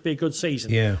bottom for it to be a good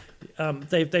season. Yeah.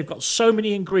 They've got so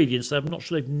many ingredients that I'm not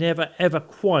sure they've never, ever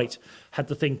quite had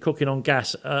the thing cooking on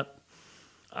gas.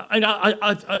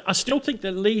 I still think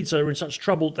that Leeds are in such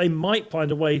trouble, they might find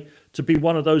a way to be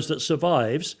one of those that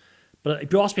survives. But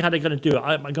if you ask me how they're going to do it,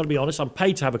 I'm going to be honest, I'm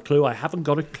paid to have a clue. I haven't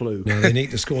got a clue. No, they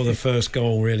need to score the first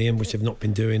goal, really, which they've not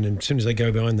been doing. And as soon as they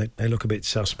go behind, they look a bit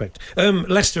suspect.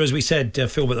 Leicester, as we said,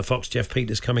 Phil at the Fox, Jeff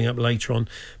Peters coming up later on.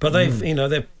 But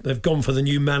they've gone for the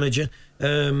new manager.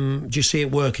 Do you see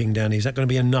it working, Danny? Is that going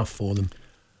to be enough for them?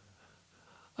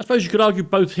 I suppose you could argue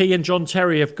both he and John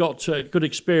Terry have got good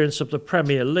experience of the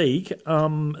Premier League.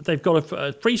 They've got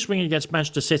a free swing against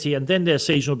Manchester City, and then their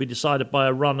season will be decided by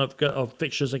a run of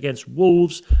fixtures against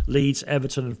Wolves, Leeds,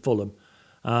 Everton and Fulham.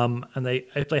 And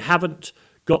if they haven't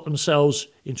got themselves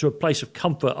into a place of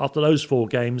comfort after those 4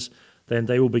 games, then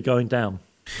they will be going down.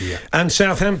 Yeah. And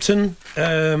Southampton...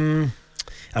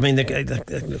 it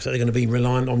looks like they're going to be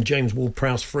reliant on James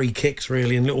Ward-Prowse free kicks,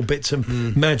 really, and little bits of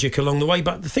magic along the way.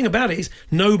 But the thing about it is,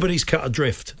 nobody's cut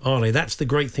adrift, are they? That's the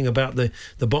great thing about the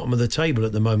bottom of the table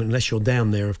at the moment, unless you're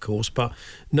down there, of course. But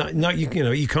no,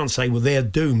 you can't say, well, they're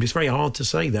doomed. It's very hard to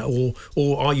say that.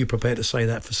 Or are you prepared to say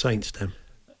that for Saints, Dan?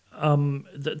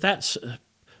 That's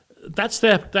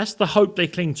the hope they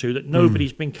cling to, that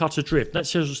nobody's been cut adrift. That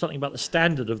says something about the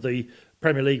standard of the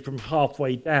Premier League from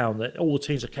halfway down, that all the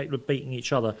teams are capable of beating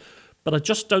each other. But I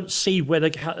just don't see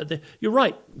where you're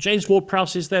right. James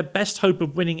Ward-Prowse is their best hope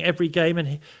of winning every game,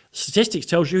 and statistics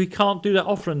tells you he can't do that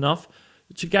often enough.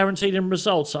 to guarantee them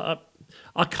results. I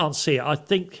can't see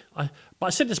it. But I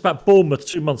said this about Bournemouth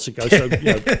 2 months ago, so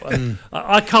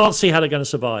I can't see how they're going to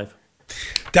survive.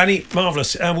 Danny,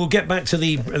 marvellous. We'll get back to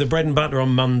the bread and butter on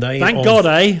Monday. Thank God,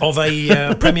 eh? Of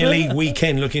a Premier League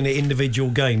weekend looking at individual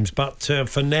games. But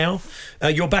for now,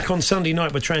 you're back on Sunday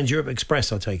night with Trans Europe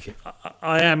Express, I take it.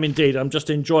 I am indeed. I'm just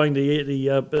enjoying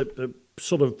the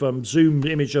sort of Zoom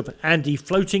image of Andy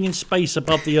floating in space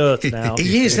above the Earth now.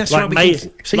 He is, that's like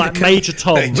right. Major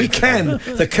Tom. We can.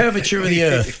 The curvature of the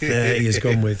Earth he has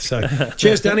gone with. So,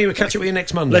 cheers, Danny. We'll catch up with you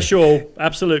next Monday. Bless you all.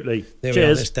 Absolutely. There cheers.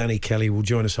 We are. That's Danny Kelly. Will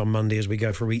join us on Monday as we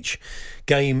go for each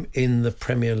game in the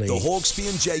Premier League. The Hawksbee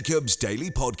and Jacobs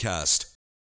Daily Podcast.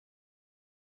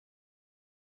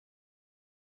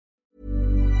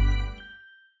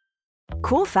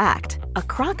 Cool fact, a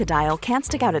crocodile can't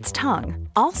stick out its tongue.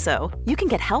 Also, you can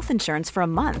get health insurance for a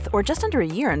month or just under a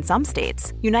year in some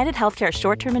states. United Healthcare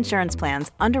short-term insurance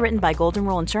plans, underwritten by Golden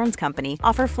Rule Insurance Company,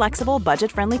 offer flexible,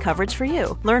 budget-friendly coverage for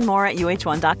you. Learn more at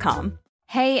uh1.com.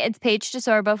 Hey, it's Paige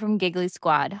DeSorbo from Giggly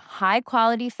Squad. High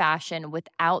quality fashion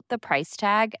without the price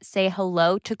tag. Say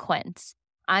hello to Quince.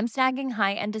 I'm snagging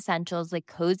high-end essentials like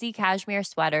cozy cashmere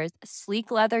sweaters,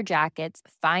 sleek leather jackets,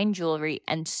 fine jewelry,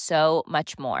 and so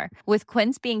much more. With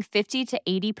Quince being 50 to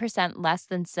 80% less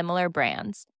than similar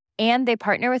brands. And they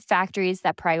partner with factories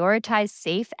that prioritize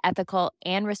safe, ethical,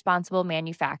 and responsible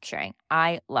manufacturing.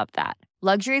 I love that.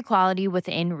 Luxury quality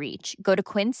within reach. Go to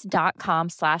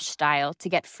quince.com/style to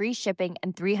get free shipping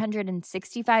and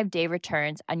 365-day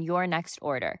returns on your next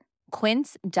order.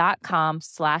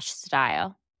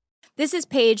 Quince.com/style. This is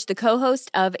Paige, the co-host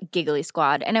of Giggly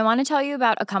Squad, and I want to tell you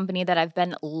about a company that I've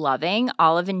been loving,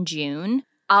 Olive & June.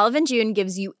 Olive & June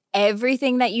gives you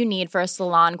everything that you need for a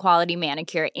salon-quality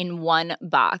manicure in one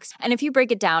box. And if you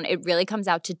break it down, it really comes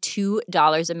out to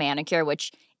 $2 a manicure,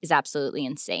 which is absolutely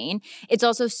insane. It's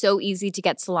also so easy to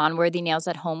get salon-worthy nails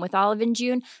at home with Olive &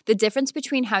 June. The difference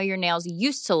between how your nails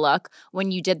used to look when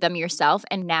you did them yourself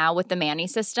and now with the Mani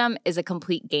system is a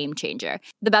complete game changer.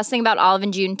 The best thing about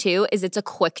Olive & June, too, is it's a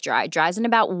quick dry. Dries in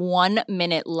about 1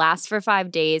 minute, lasts for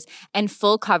 5 days, and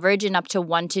full coverage in up to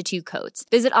 1 to 2 coats.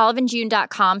 Visit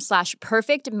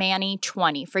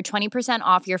oliveandjune.com/perfectmani20 for 20%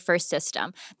 off your first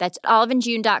system. That's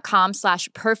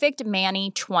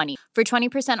oliveandjune.com/perfectmani20 for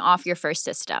 20% off your first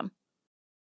system.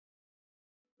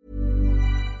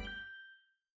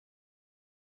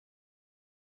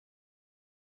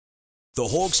 The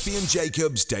Hawksbee and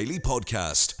Jacobs Daily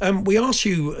Podcast. We asked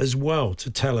you as well to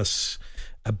tell us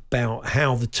about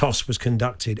how the toss was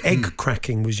conducted. Egg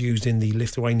cracking was used in the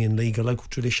Lithuanian League, a local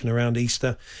tradition around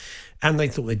Easter, and they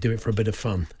thought they'd do it for a bit of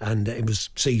fun, and it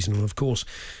was seasonal, of course.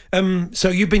 So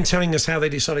you've been telling us how they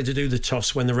decided to do the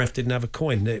toss when the ref didn't have a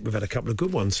coin. We've had a couple of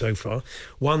good ones so far.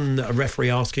 One, a referee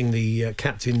asking the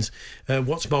captains,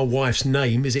 what's my wife's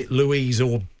name? Is it Louise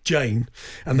or Jane?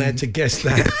 And they had to guess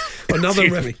that.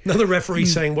 Another referee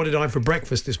saying, what did I have for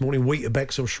breakfast this morning?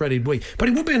 Weetabix or shredded wheat? But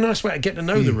it would be a nice way to get to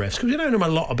know the refs, because you don't know a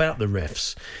lot about the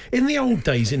refs. In the old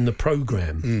days in the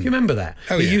programme, you remember that?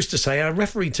 He used to say, our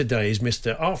referee today is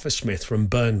Mr. Arthur Smith from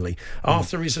Burnley.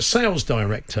 Arthur is a sales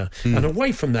director, and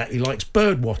away from that, he likes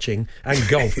bird watching and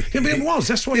golf. But it was.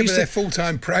 That's what he but said. they're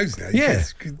full-time pros now. Yeah.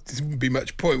 There wouldn't be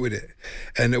much point with it.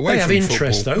 And away They have from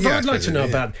interest, football, though. But I'd like to know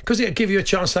about it, because it'd give you a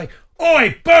chance to say,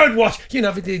 oi, birdwatch! You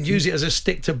know, they'd use it as a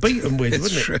stick to beat them with,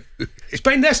 wouldn't it?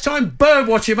 Spend less time bird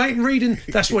watching, mate, and reading.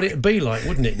 That's what it'd be like,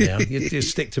 wouldn't it, now? You'd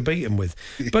just stick to beat them with.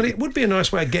 But it would be a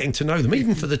nice way of getting to know them,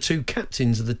 even for the two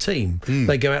captains of the team.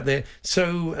 They go out there.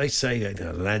 So they say,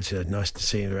 lads, nice to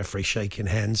see the referee shaking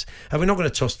hands. And we're not going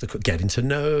to toss the... Getting to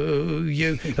know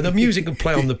you. And the music would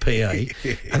play on the PA,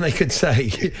 and they could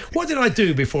say, what did I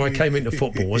do before I came into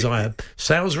football? Was I a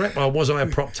sales rep or was I a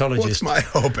proctologist? What's my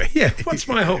hobby? Yeah, what's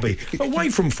my hobby? Away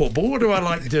from football, what do I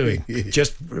like doing?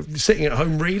 Just sitting at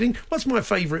home reading? What's my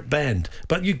favourite band?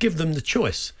 But you give them the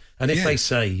choice. And if they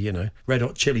say, Red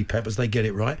Hot Chili Peppers, they get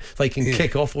it right, they can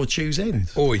kick off or choose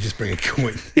ends. Or you just bring a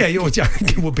coin. Yeah, I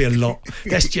think it would be a lot.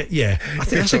 I think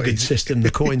that's a good system,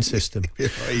 the coin system.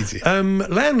 Easy.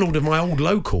 Landlord of my old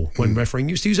local, when refereeing,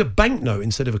 used to use a banknote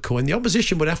instead of a coin. The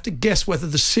opposition would have to guess whether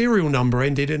the serial number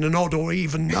ended in an odd or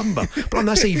even number. But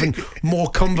that's even more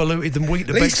convoluted than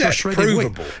Weetabix or shredded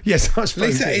provable. wheat. Yes, I suppose at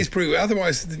least that is provable.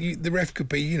 Otherwise, the ref could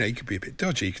be, he could be a bit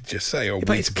dodgy. He could just say,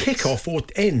 but it's kick-off or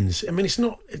ends. I mean, it's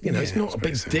not... it's not a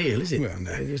big deal, is it? Well,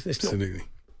 no, it's absolutely.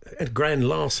 Not a grand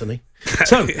larceny.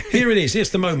 So, here it is. Here's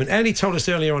the moment. Andy told us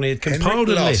earlier on he had compiled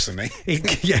a list.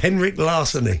 Henrik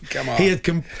Larceny. Come on. He had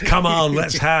come on,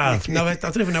 let's have. No, I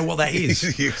don't even know what that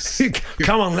is.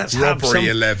 Come on, let's have Robbery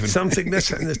 11. Something.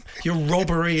 Your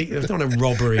robbery. It's not a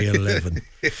robbery 11.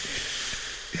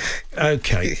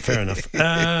 Okay, fair enough.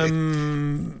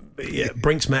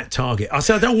 Brinks Matt Target. I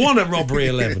said I don't want a robbery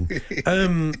 11.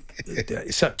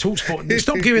 So TalkSport.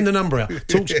 Stop giving the number out.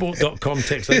 TalkSport.com.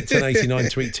 Text 1089.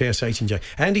 Tweet TSH and J.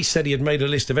 Andy said he had made a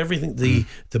list of everything the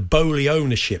Bowley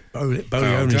ownership. Bowley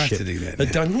ownership. To do that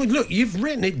had done. Well, look, you've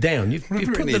written it down. You've put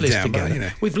the list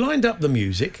together. We've lined up the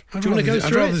music. Do you want to go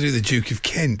through it? I'd rather do the Duke of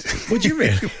Kent. Would you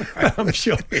really? I'm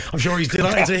sure he's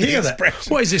delighted to hear that.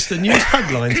 What is this? The news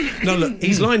headlines? No, look,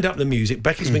 he's lined up the music.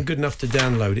 Becky's been good enough to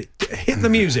download it. Hit the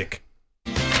music.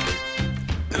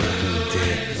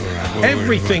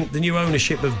 Everything the new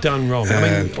ownership have done wrong.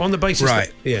 I mean, on the basis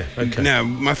okay. Now,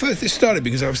 this started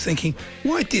because I was thinking,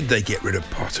 why did they get rid of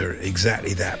Potter at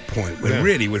exactly that point? When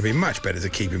really it would have been much better to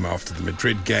keep him after the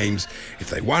Madrid games. If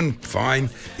they won, fine.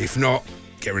 If not,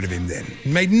 get rid of him then. It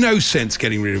made no sense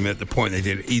getting rid of him at the point they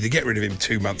did. Either get rid of him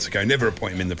 2 months ago, never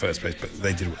appoint him in the first place, but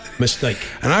they did what they did. Mistake.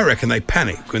 And I reckon they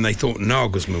panicked when they thought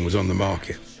Nagelsmann was on the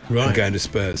market and going to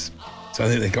Spurs. So I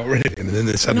think they got rid of him, and then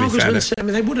they suddenly found out. I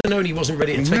mean, they would have known he wasn't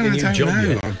ready to take a new job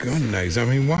yet. Oh, God knows. I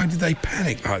mean, why did they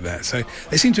panic like that? So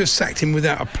they seem to have sacked him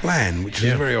without a plan, which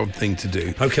is a very odd thing to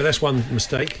do. Okay, that's one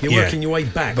mistake. You're working your way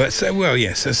back. But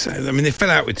yes. I mean, they fell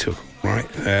out with Tuchel,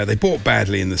 right? They bought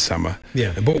badly in the summer.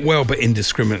 Yeah. They bought well, but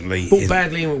indiscriminately. Bought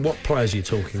badly in what players are you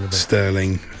talking about?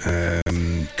 Sterling,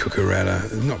 Cucurella.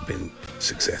 They've not been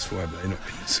successful, have they? Not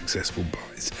been successful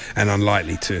buys, and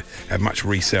unlikely to have much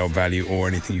resale value or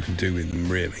anything you can do with them,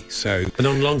 really. So, and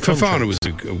on long Fofana was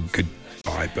a good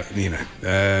buy, but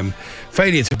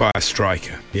failure to buy a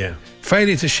striker. Yeah.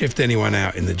 Failure to shift anyone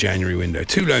out in the January window.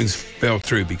 2 loans fell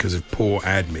through because of poor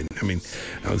admin. I mean,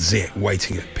 Ziyech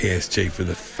waiting at PSG for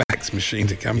the fax machine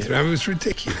to come through. I mean, it was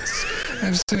ridiculous.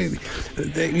 Absolutely.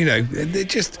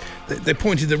 They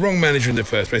pointed the wrong manager in the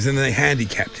first place, and then they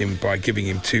handicapped him by giving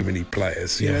him too many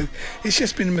players. You know, it's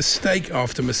just been mistake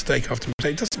after mistake after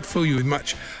mistake. It doesn't fill you with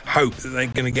much hope that they're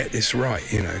going to get this right.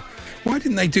 Why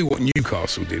didn't they do what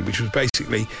Newcastle did, which was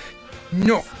basically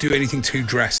not do anything too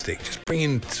drastic, just bring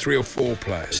in 3 or 4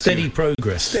 players. Steady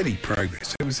progress.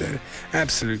 It was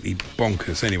absolutely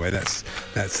bonkers. Anyway, that's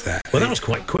that. Well, that was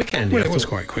quite quick, Andy. Well, it was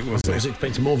quite quick, wasn't it? I was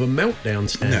expecting more of a meltdown,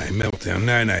 Stan. No, meltdown.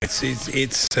 No.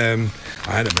 It's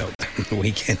I had a meltdown on the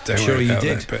weekend. I'm sure you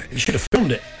did. That, but you should have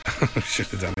filmed it. I should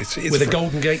have done it. With a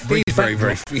Golden Gate Bridge. Very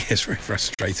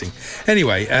frustrating.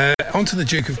 Anyway, on to the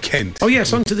Duke of Kent. Oh,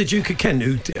 yes, on to the Duke of Kent.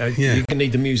 Who, you can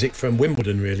need the music from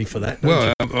Wimbledon, really, for that.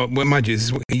 Well, mind you,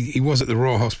 he was at the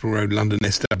Royal Hospital Road, London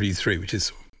SW3, which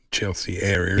is Chelsea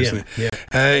area, isn't it?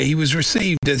 Yeah. He was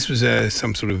received, this was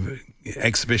some sort of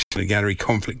exhibition, a gallery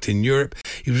conflict in Europe.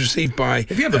 He was received by...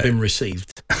 Have you ever been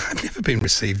received? I've never been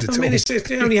received at all. I mean,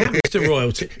 it only happens to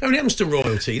royalty. It only happens to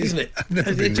royalty, doesn't it? I've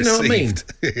never been Do you know received.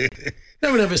 what I mean? No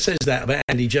one ever says that about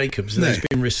Andy Jacobs, that he's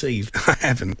been received. I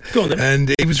haven't. Go on then.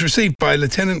 And he was received by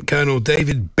Lieutenant Colonel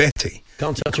David Betty.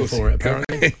 Can't touch him for it,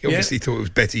 apparently. He obviously thought it was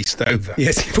Betty Stover.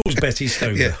 Yes, he thought it was Betty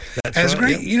Stover. That's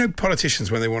right. Great.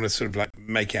 Politicians, when they want to sort of like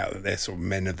make out that they're sort of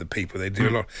men of the people, they do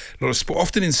a lot of sport,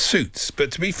 often in suits.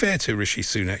 But to be fair to Rishi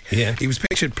Sunak, he was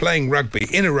pictured playing rugby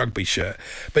in a rugby shirt,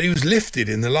 but he was lifted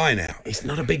in the line-out. He's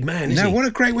not a big man, is he? No, what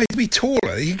a great way to be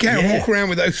taller. You can't walk around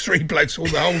with those 3 blokes all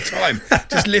the whole time,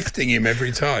 just lifting him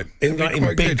every time. In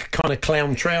big kind of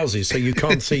clown trousers, so you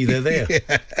can't see they're there.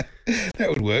 That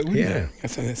would work, wouldn't it?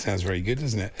 That sounds very good,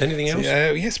 doesn't it? Anything else?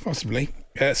 Yes, possibly.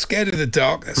 Scared of the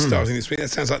Dark, that's starting this week. That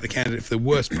sounds like the candidate for the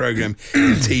worst programme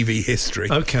in TV history.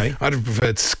 Okay. I'd have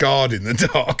preferred Scarred in the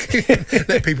Dark.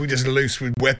 Let people just loose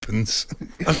with weapons.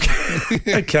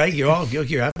 Okay, you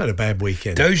have had a bad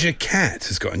weekend. Doja Cat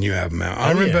has got a new album out.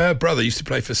 I remember her brother used to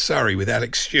play for Surrey with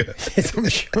Alex Stewart. Yes, I'm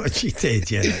sure she did,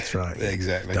 yeah, that's right.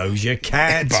 Exactly. Doja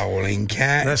Cat. Bowling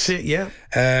Cat. That's it, yeah.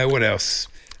 What else?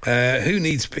 Who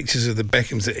needs pictures of the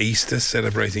Beckhams at Easter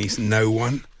celebrating Easter? No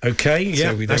one. Okay,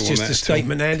 yeah, so that's just a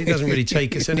statement, Andy. It doesn't really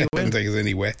take us anywhere. Doesn't take us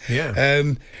anywhere. Yeah.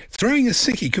 Throwing a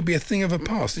sickie could be a thing of the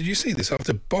past. Did you see this?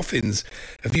 After boffins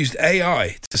have used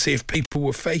AI to see if people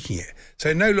were faking it.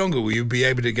 So no longer will you be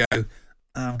able to go,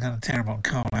 I've got a terrible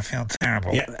cold, I feel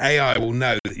terrible. Yeah. AI will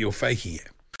know that you're faking it.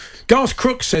 Garth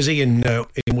Crooks, says Ian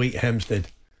in Wheat Hampstead.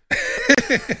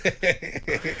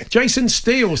 Jason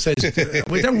Steele says,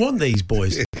 we don't want these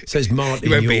boys, says Martin.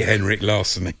 You won't be Henrik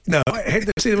Larsson. No,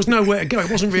 there was nowhere to go. It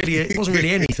wasn't really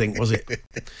anything, was it?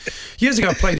 Years ago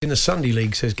I played in the Sunday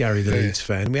League, says Gary the Leeds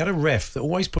fan, and we had a ref that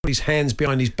always put his hands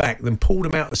behind his back, then pulled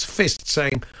them out as fists,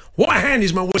 saying, what hand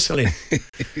is my whistling?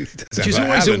 Which is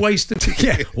always a waste of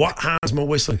what hand's my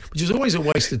whistling? Which is always a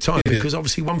waste of time because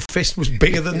obviously one fist was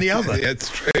bigger than the other. Yeah, that's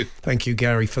true. Thank you,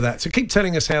 Gary, for that. So keep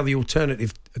telling us how the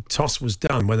alternative toss was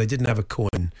done when they didn't have a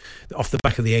coin off the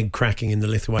back of the egg cracking in the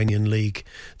Lithuanian league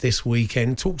this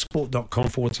weekend.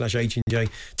 Talksport.com/H&J.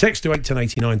 Text to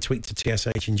 81089, tweet to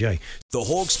TSH&J. The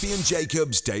Hawksby and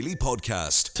Jacobs Daily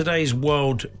Podcast. Today's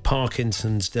World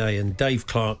Parkinson's Day, and Dave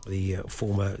Clark, the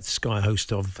former Sky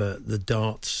host of The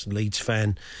Darts, Leeds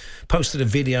fan, posted a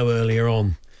video earlier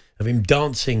on of him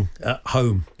dancing at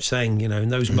home, saying, in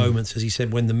those moments, as he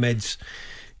said, when the meds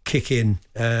kick in,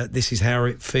 this is how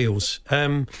it feels.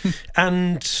 And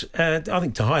I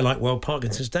think to highlight World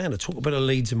Parkinson's Day and to talk about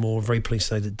Leeds and more, very pleased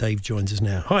to say that Dave joins us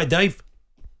now. Hi, Dave.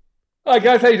 Hi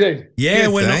guys, how you doing? Yeah,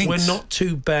 Good, we're not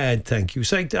too bad, thank you.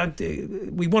 So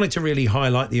we wanted to really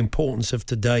highlight the importance of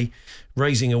today,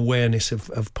 raising awareness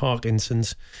of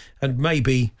Parkinson's, and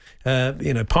maybe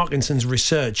Parkinson's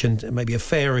research, and maybe a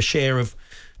fairer share of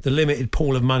the limited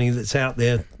pool of money that's out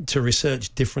there to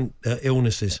research different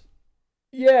illnesses.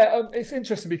 Yeah, it's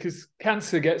interesting because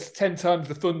cancer gets 10 times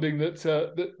the funding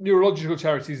that neurological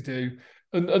charities do,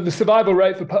 and the survival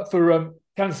rate for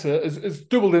cancer has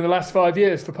doubled in the last 5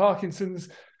 years. For Parkinson's,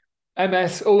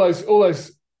 MS, all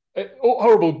those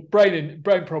horrible brain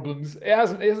problems, it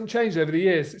hasn't changed over the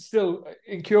years. It's still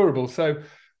incurable. So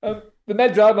the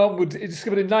meds I'm on were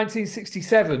discovered in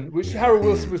 1967, which Harold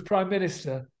Wilson was Prime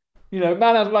Minister. Man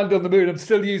hasn't landed on the moon. I'm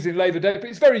still using levodopa.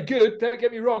 It's very good. Don't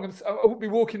get me wrong. I wouldn't be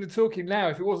walking and talking now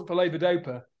if it wasn't for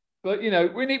levodopa. But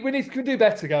we can do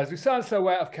better, guys. We sound so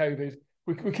way out of COVID.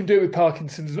 We can do it with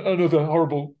Parkinson's and other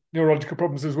horrible neurological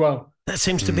problems as well. That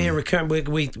seems to be a recurrent.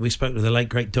 We spoke with the late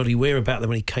great Doddy Weir about that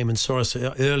when he came and saw us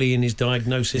early in his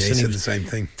diagnosis. Yeah, he said the same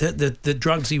thing. The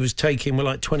drugs he was taking were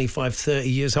like 25, 30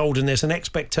 years old, and there's an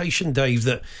expectation, Dave,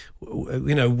 that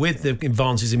with the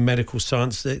advances in medical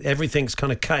science, that everything's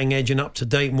kind of cutting edge and up to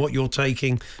date, and what you're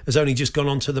taking has only just gone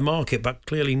onto the market, but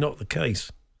clearly not the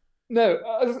case. No,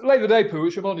 levodopa,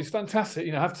 which I'm on, is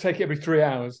fantastic. I have to take it every 3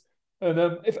 hours,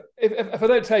 and if I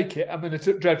don't take it, I'm in a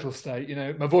dreadful state.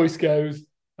 My voice goes.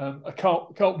 I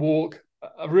can't walk.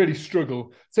 I really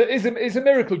struggle. So it's a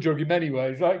miracle drug in many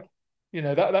ways. Like,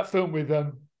 that film with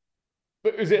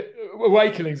is it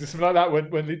Awakenings or something like that,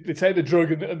 when they take the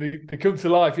drug and they come to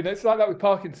life. It's like that with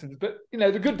Parkinson's. But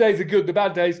the good days are good. The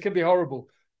bad days can be horrible.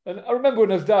 And I remember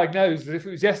when I was diagnosed, as if it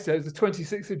was yesterday, it was the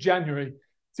 26th of January,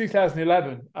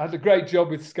 2011. I had a great job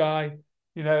with Sky.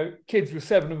 Kids were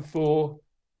 7 and 4,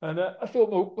 and I thought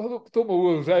my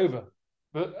world was over.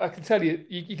 But I can tell you,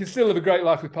 you can still live a great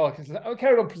life with Parkinson's. I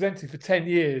carried on presenting for 10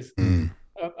 years.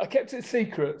 I kept it a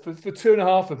secret for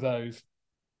 2.5 of those.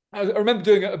 I remember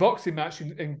doing a boxing match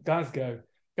in Glasgow.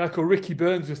 A guy called Ricky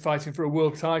Burns was fighting for a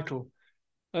world title.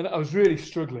 And I was really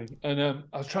struggling. And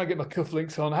I was trying to get my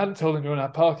cufflinks on. I hadn't told anyone I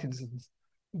had Parkinson's.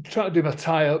 I'm trying to do my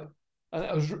tie-up.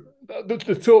 And the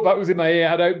talkback was in my ear.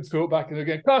 I had open talkback. And they're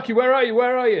going, Clarky, where are you?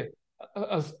 Where are you?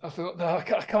 I thought, no, I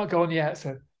can't go on yet.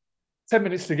 So 10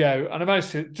 minutes to go, and I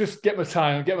managed to just get my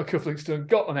tie on, get my cufflinks done,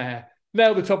 got on air,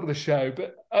 nailed the top of the show.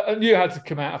 But I knew I had to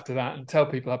come out after that and tell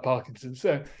people I had Parkinson's.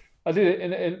 So I did it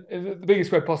in the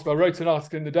biggest way possible. I wrote an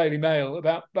article in the Daily Mail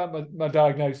about my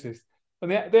diagnosis.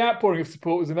 And the outpouring of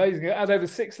support was amazing. I had over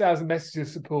 6,000 messages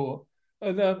of support.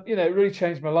 And, it really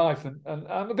changed my life. And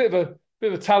I'm a bit of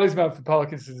a talisman for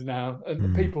Parkinson's now.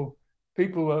 And people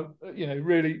are,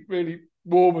 really, really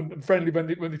warm and friendly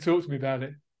when they talk to me about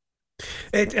it.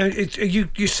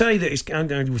 You say that it's,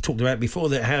 and we've talked about it before,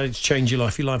 that how it's changed your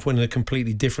life. Your life went in a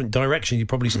completely different direction. You'd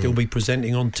probably still be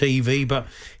presenting on TV, but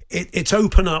it's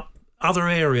opened up other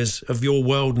areas of your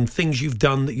world and things you've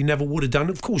done that you never would have done.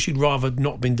 Of course, you'd rather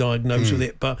not been diagnosed with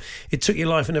it, but it took your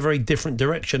life in a very different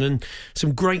direction. And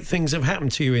some great things have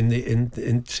happened to you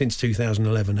in since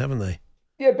 2011, haven't they?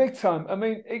 Yeah, big time. I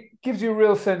mean, it gives you a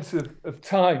real sense of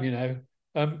time.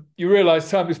 You realise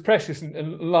time is precious,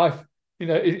 and life,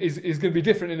 is going to be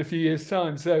different in a few years'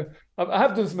 time. So I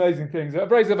have done some amazing things. I've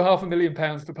raised over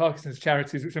 £500,000 for Parkinson's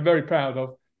charities, which I'm very proud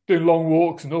of, doing long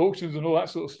walks and auctions and all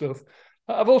that sort of stuff.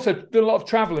 I've also done a lot of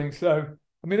travelling. So,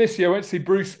 this year I went to see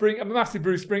Bruce Springsteen. I'm a massive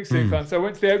Bruce Springsteen fan. So I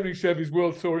went to the opening show of his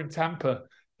world tour in Tampa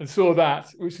and saw that,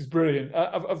 which is brilliant.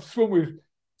 I've swum with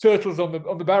turtles on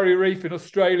the Barrier Reef in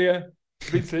Australia.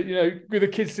 I've been to, with the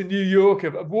kids to New York.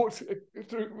 I've walked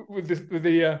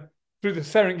through through the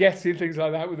Serengeti and things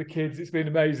like that with the kids. It's been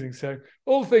amazing. So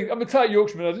all the things. I'm a tight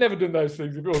Yorkshireman. I'd never done those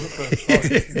things if it wasn't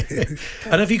for.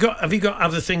 And have you got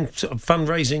other things, sort of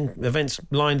fundraising events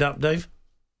lined up, Dave?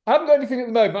 I haven't got anything at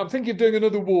the moment. I'm thinking of doing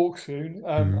another walk soon.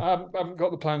 I haven't got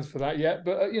the plans for that yet.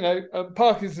 But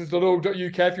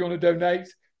Parkinsons.org.uk if you want to donate.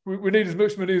 We need as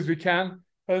much money as we can.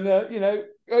 And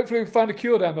hopefully we'll find a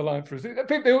cure down the line for us.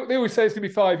 They always say it's going to be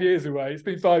 5 years away. It's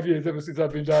been 5 years ever since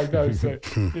I've been diagnosed. So,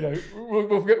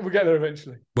 we'll get there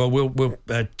eventually. Well, we'll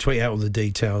tweet out all the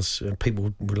details.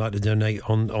 People would like to donate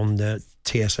on the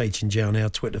TSH and J on our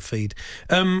Twitter feed.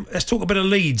 Let's talk a bit of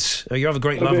Leeds. You have a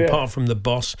great love apart from the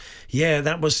boss. Yeah,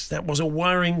 that was a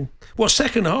worrying. Well,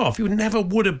 second half, you never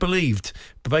would have believed,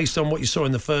 based on what you saw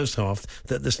in the first half,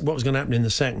 that what was going to happen in the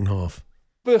second half.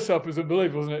 First half was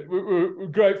unbelievable, wasn't it? We were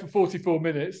great for 44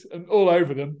 minutes and all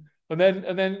over them. And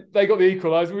then they got the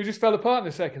equaliser and we just fell apart in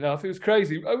the second half. It was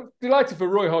crazy. I'm delighted for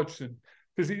Roy Hodgson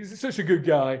because he's such a good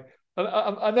guy. And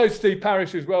I know Steve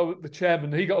Parish as well, the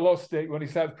chairman. He got a lot of stick when he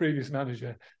sat the previous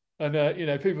manager. And,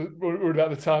 people were worried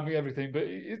about the timing and everything. But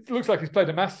it looks like he's played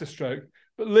a masterstroke.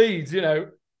 But Leeds,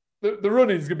 the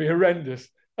run-in's going to be horrendous,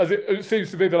 as it seems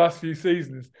to be the last few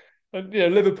seasons. And,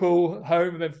 Liverpool,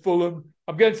 home, and then Fulham.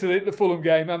 I'm going to the Fulham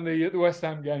game and the West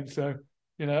Ham game, so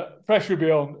pressure will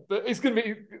be on. But it's going to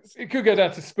be. It could go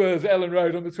down to Spurs at Ellen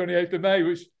Road on the 28th of May,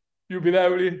 which you'll be there,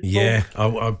 will you? Yeah, I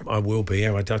will be.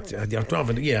 Yeah, I'd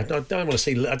rather. Yeah, I don't want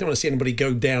to see anybody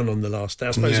go down on the last day.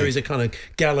 I suppose there is a kind of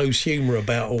gallows humour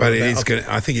about all. But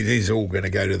I think it is all going to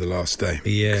go to the last day.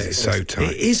 Yeah, it's so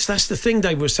tight. It is. That's the thing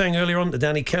Dave was saying earlier on to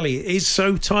Danny Kelly. It is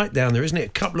so tight down there, isn't it?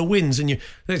 A couple of wins, and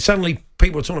suddenly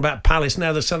people are talking about Palace.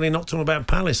 Now they're suddenly not talking about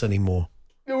Palace anymore.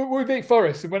 We beat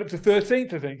Forest and went up to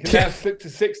 13th, I think, and now slipped to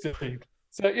 16th.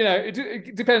 So,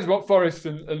 it depends what Forest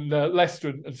and Leicester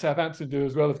and Southampton do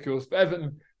as well, of course. But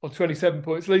Everton on 27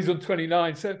 points, Leeds on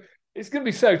 29. So it's going to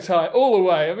be so tight all the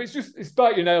way. I mean, it's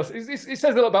bite your nails. It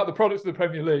says a lot about the products of the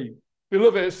Premier League. We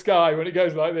love it at Sky when it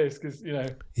goes like this because,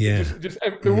 the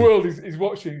world is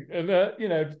watching. And,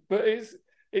 but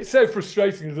it's so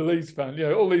frustrating as a Leeds fan,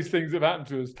 all these things have happened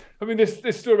to us. I mean, this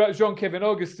story about Jean-Kevin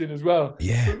Augustin as well.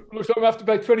 Yeah. Looks like we have to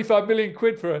pay 25 million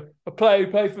quid for a player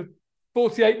who played for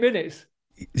 48 minutes.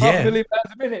 Yeah. £500,000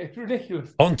 a minute. It's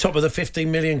ridiculous. On top of the 15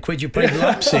 million quid you paid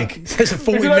Leipzig. There's a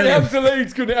 40 million. It only happens to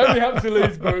Leeds, couldn't it? Only happens to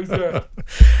Leeds, boys. Yeah.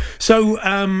 So,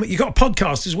 you got a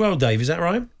podcast as well, Dave, is that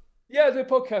right? Yeah, I did a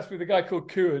podcast with a guy called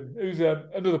Kuhn, who's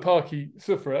another Parky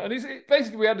sufferer. And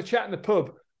basically we had a chat in the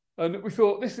pub. And we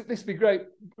thought this would be great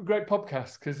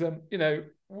podcast because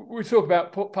we talk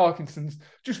about Parkinson's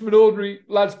just from an ordinary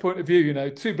lad's point of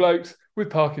view. Two blokes with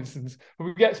Parkinson's, and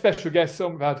we get special guests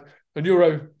on. We've had a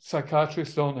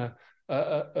neuropsychiatrist on,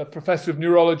 a professor of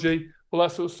neurology, all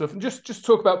that sort of stuff, and just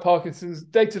talk about Parkinson's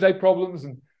day-to-day problems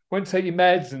and when to take your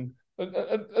meds and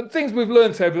things we've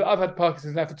learned over. I've had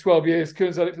Parkinson's now for 12 years.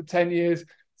 Kuhn's had it for 10 years.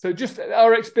 So just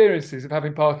our experiences of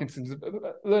having Parkinson's,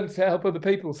 learning to help other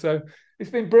people. So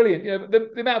it's been brilliant.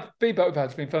 The amount of feedback we've had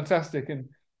has been fantastic. And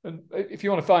if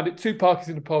you want to find it, 2 Parkies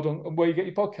in a pod on where you get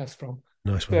your podcast from.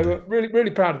 Nice one. So we're really,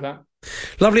 really proud of that.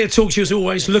 Lovely to talk to you as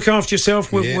always. Look after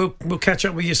yourself. We'll catch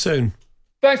up with you soon.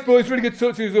 Thanks, boys. Really good to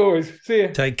talk to you as always. See you.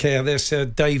 Take care. There's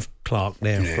Dave Clark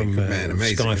now from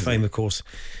Sky fame, of course,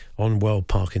 on World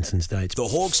Parkinson's Day. The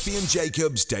Hawksbee and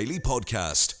Jacobs Daily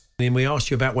Podcast. And we asked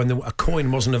you about when a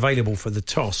coin wasn't available for the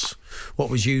toss,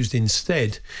 what was used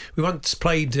instead. We once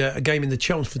played a game in the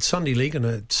Chelmsford Sunday League on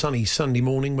a sunny Sunday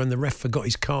morning when the ref forgot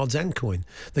his cards and coin.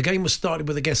 The game was started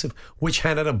with a guess of which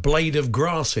hand had a blade of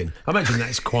grass in. I imagine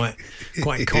that's quite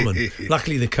common.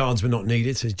 Luckily, the cards were not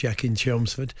needed, says Jack in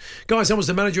Chelmsford. Guys, I was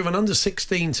the manager of an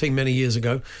under-16 team many years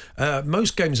ago.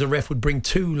 Most games, the ref would bring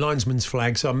 2 linesman's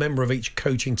flags, so a member of each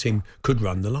coaching team could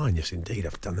run the line. Yes, indeed,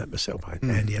 I've done that myself.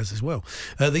 Andy has as well.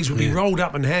 These would be rolled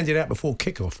up and handed out before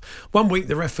kick-off. One week,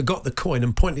 the ref forgot the coin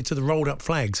and pointed to the rolled-up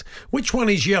flags. Which one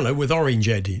is yellow with orange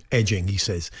edging, he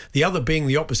says. The other being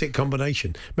the opposite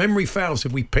combination. Memory fails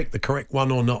if we pick the correct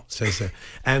one or not, says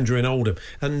Andrew in Oldham.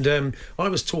 And I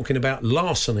was talking about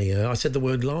larceny. I said the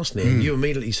word larceny, and you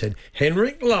immediately said,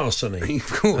 Henrik Larceny. Of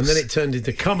course. And then it turned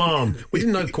into, come on. We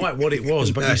didn't know quite what it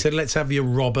was, but you said, let's have your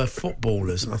robber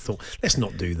footballers. And I thought, let's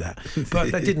not do that.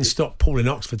 But that didn't stop Paul in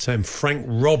Oxford saying Frank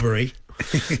Robbery.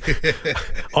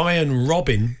 Iron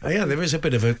Robin. Oh, yeah, there is a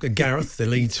bit of a Gareth, the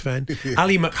Leeds fan.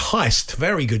 Ali McHeist,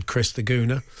 very good, Chris the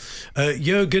Gooner.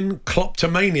 Jurgen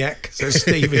Kloptomaniac, says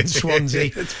Steve in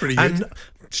Swansea. That's pretty good. And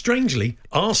strangely,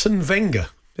 Arsene Wenger.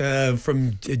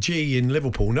 From G in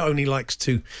Liverpool, not only likes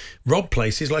to rob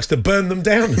places, likes to burn them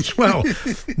down as well.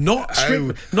 Not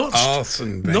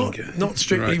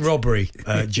strictly robbery,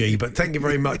 G. But thank you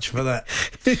very much for that.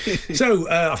 So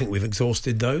I think we've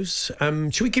exhausted those.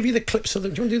 Should we give you the clips of the?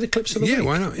 Do you want to do the clips of the week? Yeah,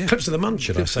 why not? Yeah. Clips of the month,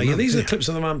 should I say? Yeah, these are the clips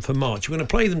of the month for March. We're going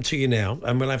to play them to you now,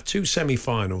 and we'll have 2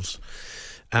 semi-finals.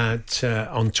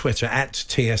 on Twitter at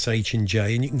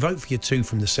TSH&J, and you can vote for your two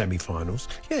from the semi-finals.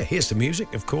 Yeah, here's the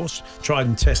music, of course, tried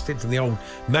and tested from the old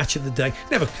match of the day.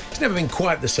 It's never been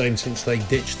quite the same since they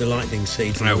ditched the lightning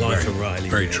seeds and the life of Riley.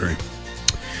 Very true.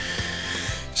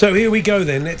 So here we go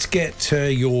then. Let's get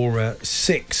your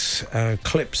 6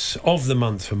 clips of the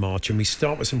month for March, and we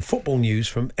start with some football news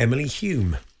from Emily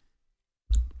Hume.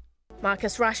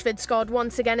 Marcus Rashford scored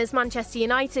once again as Manchester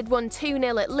United won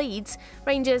 2-0 at Leeds.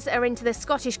 Rangers are into the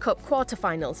Scottish Cup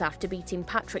quarter-finals after beating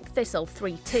Patrick Thistle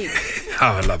 3-2. Oh,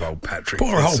 I love old Patrick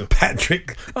Poor Thistle. old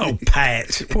Patrick. Oh,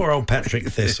 Pat. Poor old Patrick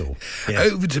Thistle.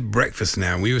 Yes. Over to breakfast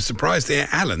now. We were surprised to hear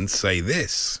Alan say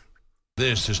this.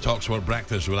 This is Talks About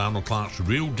Breakfast with Arnold Clark's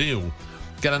Real Deal.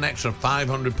 Get an extra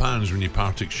 £500 when you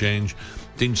part exchange.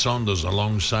 Dean Saunders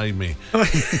alongside me.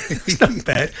 It's not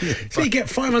bad. So you get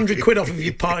 500 quid off of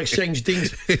your part exchange, Dean.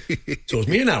 So it was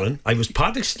me and Alan. I was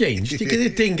part exchanged. You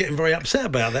get Dean getting very upset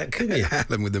about that, couldn't you?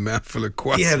 Alan with a mouthful of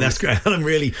quass. Yeah, that's great. Alan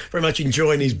really very much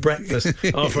enjoying his breakfast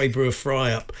halfway through a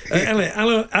fry-up.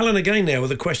 Alan again now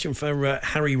with a question for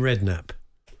Harry Redknapp.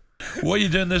 What are you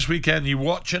doing this weekend? Are you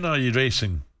watching or are you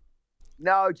racing?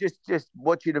 No, just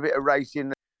watching a bit of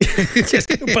racing. Just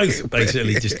both,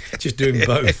 basically, just doing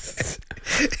both.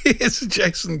 Here's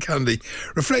Jason Cundy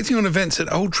reflecting on events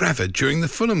at Old Trafford during the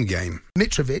Fulham game.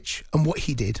 Mitrovic and what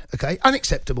he did, okay?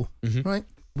 Unacceptable, right?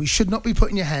 We should not be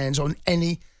putting your hands on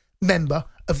any member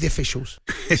of the officials.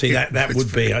 See, that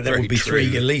would be at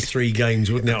least 3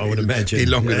 games, wouldn't it? I would imagine. Be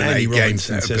longer than Andy 8 games.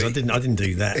 Says, I didn't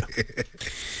do that.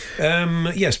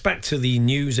 Yes, back to the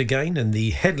news again and the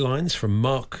headlines from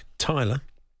Mark Tyler.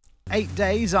 8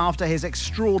 days after his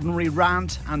extraordinary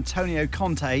rant, Antonio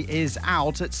Conte is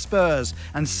out at Spurs,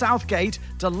 and Southgate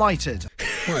delighted.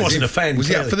 Wasn't a fan. Was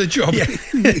he up for the job?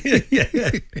 Yeah.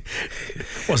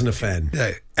 Wasn't a fan.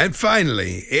 No. And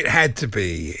finally, it had to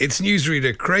be. It's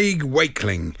newsreader Craig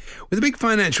Wakeling with a big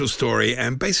financial story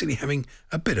and basically having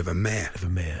a bit of a mare.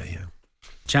 Yeah.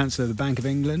 Chancellor of the Bank of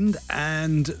England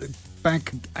and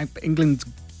Bank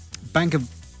of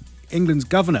England's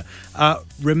governor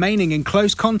remaining in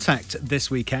close contact this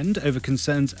weekend over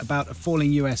concerns about a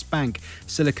falling US bank.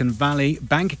 Silicon Valley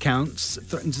bank accounts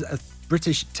threatens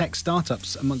British tech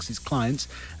startups amongst its clients.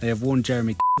 They have warned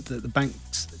Jeremy that the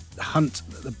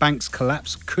bank's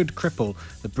collapse could cripple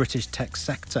the British tech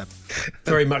sector.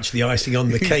 Very much the icing on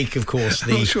the cake, of course. I'm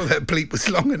not sure that bleep was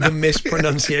long enough. The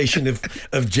mispronunciation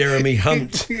of Jeremy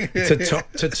Hunt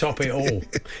to top it all.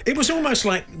 It was almost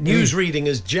like news reading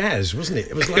as jazz, wasn't it?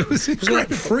 It was like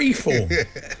freeform.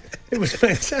 It was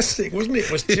fantastic, wasn't it?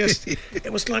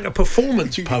 It was like a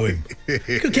performance poem.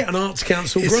 You could get an Arts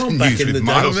Council grant back in the day.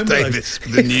 Miles Davis for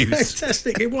the news.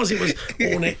 Fantastic. It was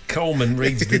Ornette Coleman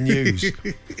reads the news.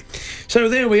 So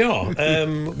there we are.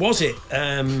 Was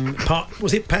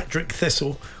it Patrick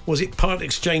Thistle? Was it part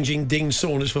exchanging Dean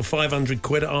Saunders for 500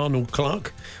 quid at Arnold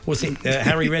Clark? Was it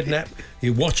Harry Redknapp?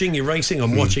 You're watching, you're racing,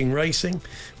 I'm watching racing.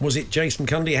 Was it Jason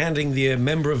Cundy handing the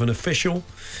member of an official?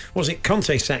 Was it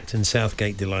Conte sacked and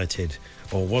Southgate delighted?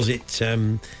 Or was it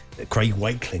Craig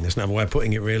Wakeling? That's another way of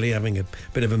putting it, really, having a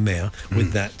bit of a mare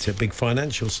with that big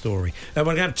financial story. We're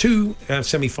going to have 2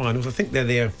 semi-finals. I think they're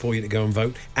there for you to go and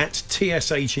vote at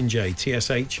TSH&J.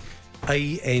 TSH&ANDJ.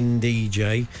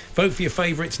 Vote for your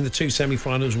favourites in the 2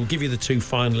 semi-finals. We'll give you the 2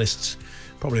 finalists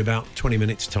probably about 20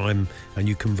 minutes time, and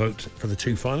you can vote for the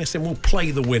 2 finalists, and we'll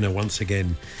play the winner once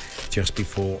again just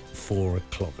before 4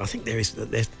 o'clock. I think there is a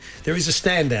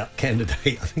standout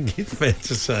candidate. I think it's fair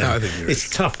to say. No, I think it's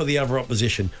tough for the other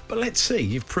opposition, but let's see.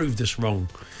 You've proved us wrong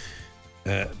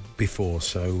before,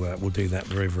 so we'll do that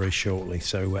very, very shortly.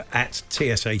 So at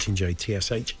TSH&J,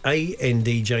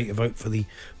 TSH&ANDJ to vote for the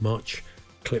March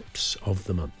clips of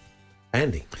the month.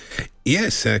 Andy?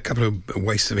 Yes, a couple of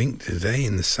wastes of ink today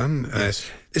in the sun. Yes.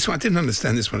 This one, I didn't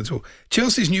understand this one at all.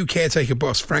 Chelsea's new caretaker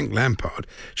boss, Frank Lampard,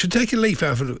 should take a leaf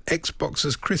out of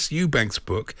ex-boxer's Chris Eubank's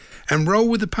book and roll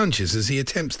with the punches as he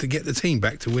attempts to get the team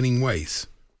back to winning ways.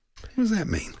 What does that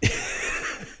mean?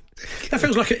 That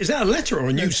feels like is that a letter or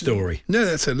a news story? No,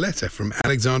 that's a letter from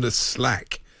Alexander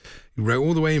Slack, who wrote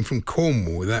all the way in from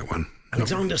Cornwall with that one.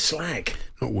 Alexander Slack.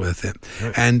 Not worth it.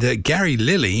 And Gary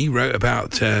Lilly wrote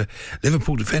about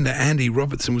Liverpool defender Andy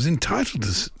Robertson was entitled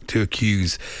to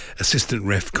accuse assistant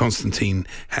ref Konstantin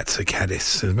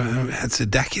Hatzidakis,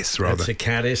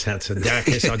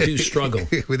 I do struggle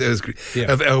with those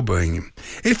of elbowing him.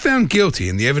 If found guilty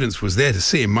and the evidence was there to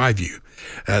see, in my view,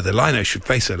 the liner should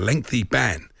face a lengthy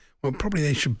ban, Well, probably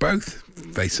they should both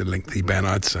face a lengthy ban,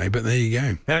 I'd say, but there you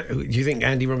go. Do you think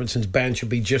Andy Robinson's ban should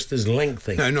be just as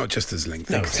lengthy? No, not just as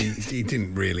lengthy. No. He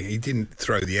didn't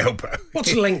throw the elbow.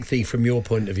 What's lengthy from your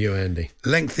point of view, Andy?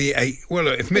 Lengthy, 8. Well,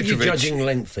 look, if What are you Mitrovic... judging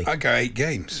lengthy? I go 8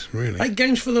 games, really. 8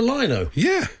 games for the lino?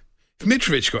 Yeah. If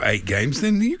Mitrovic got 8 games,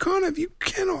 then you cannot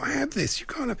have this. You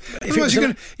can't have. Otherwise,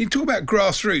 you talk about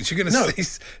grassroots. You're going to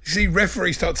see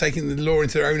referees start taking the law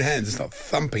into their own hands and start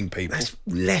thumping people. That's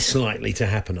less likely to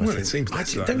happen. I think. It seems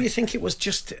less likely. Don't you think it was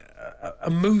just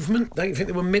a movement? Don't you think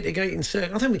they were mitigating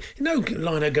circumstances? I don't think,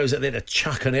 Lino goes out there to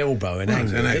chuck an elbow in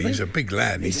anger. I he's a big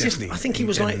lad. I think he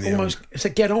was like almost, it's a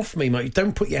get off me, mate.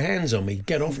 Don't put your hands on me.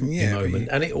 Get off me moment.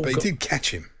 But he did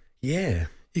catch him. Yeah.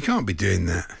 You can't be doing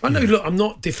that. I know. Look, I'm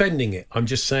not defending it. I'm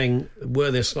just saying,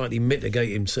 were there slightly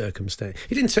mitigating circumstances?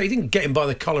 He didn't get him by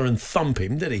the collar and thump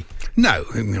him, did he? No,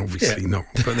 obviously not.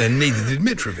 But then neither did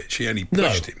Mitrovic. He only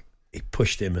pushed him. He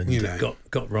pushed him and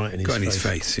got right in his face. Got in his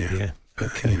face. Yeah.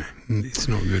 Okay. It's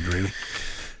not good, really.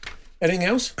 Anything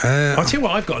else? I'll tell you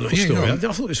what. I've got a little story. Go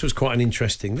I thought this was quite an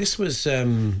interesting. This was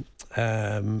Stefan.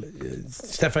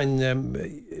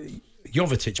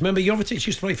 Jovetic. Remember, Jovetic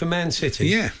used to play for Man City.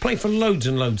 Yeah. Played for loads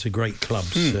and loads of great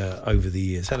clubs over the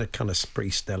years. Had a kind of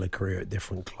pretty stellar career at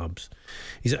different clubs.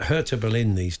 He's at Hertha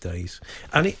Berlin these days.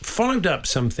 And it followed up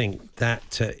something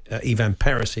that Ivan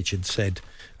Perisic had said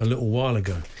a little while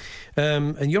ago.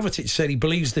 And Jovetic said he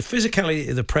believes the physicality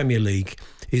of the Premier League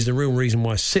is the real reason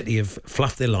why City have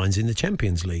fluffed their lines in the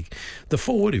Champions League. The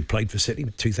forward, who played for City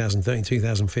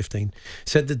 2013-2015,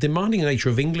 said the demanding nature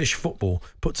of English football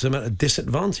puts them at a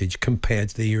disadvantage compared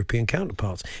to their European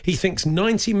counterparts. He thinks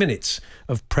 90 minutes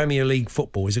of Premier League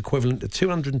football is equivalent to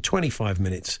 225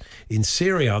 minutes in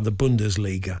Serie A, the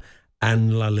Bundesliga,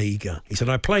 and La Liga. He said,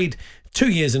 I played 2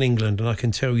 years in England, and I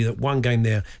can tell you that one game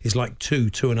there is like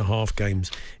 2.5 games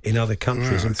in other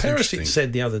countries. And Perisic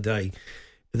said the other day,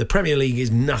 the Premier League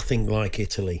is nothing like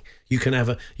Italy. You can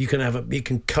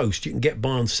coast. You can get by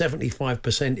on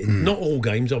 75% in not all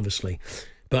games, obviously,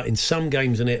 but in some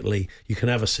games in Italy, you can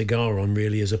have a cigar on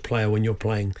really as a player when you're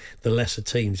playing the lesser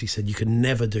teams. He said you can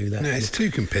never do that. No, it's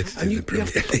too competitive. And you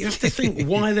have to think,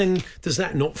 why then does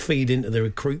that not feed into the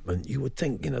recruitment? You would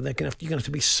think, you're going to have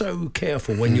to be so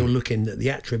careful when you're looking at the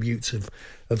attributes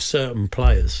of certain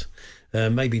players.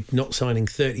 Maybe not signing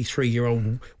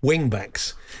 33-year-old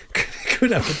wing-backs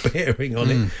could have a bearing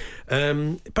on it.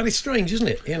 But it's strange, isn't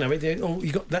it?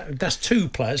 You got that. That's two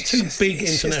players, big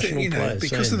international players.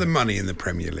 Because of the money in the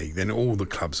Premier League, then all the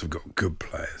clubs have got good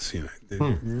players.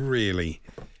 Really,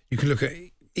 you can look at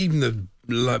even the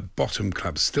bottom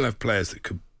clubs still have players that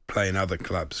could play in other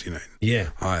clubs.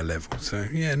 Higher level. So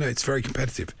it's very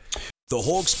competitive. The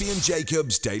Hawksby and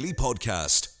Jacobs Daily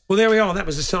Podcast. Well, there we are. That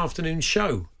was this afternoon's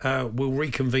show. We'll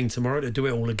reconvene tomorrow to do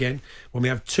it all again when we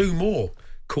have 2 more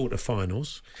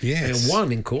quarterfinals. Yes. And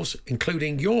one, of course,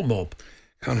 including your mob.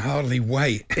 Can't hardly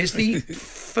wait. It's the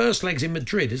first leg's in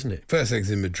Madrid, isn't it? First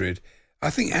leg's in Madrid. I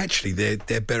think actually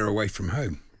they're better away from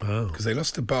home. Oh. Because they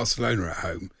lost to Barcelona at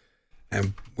home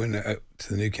and went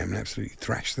to the Nou Camp and absolutely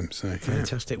thrashed them. So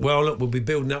fantastic. Well, look, we'll be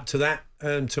building up to that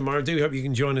tomorrow. Do hope you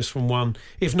can join us from 1.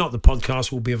 If not, the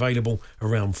podcast will be available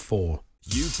around 4.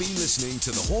 You've been listening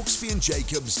to the Hawksby and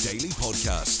Jacobs Daily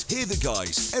Podcast. Hear the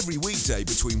guys every weekday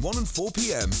between 1 and 4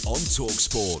 p.m. on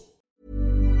TalkSport.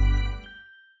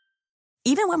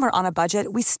 Even when we're on a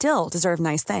budget, we still deserve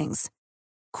nice things.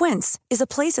 Quince is a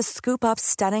place to scoop up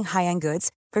stunning high-end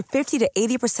goods for 50 to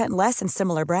 80% less than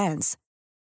similar brands.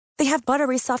 They have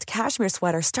buttery soft cashmere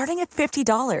sweaters starting at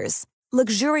 $50,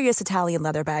 luxurious Italian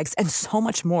leather bags, and so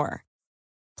much more.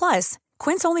 Plus,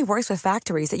 Quince only works with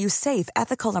factories that use safe,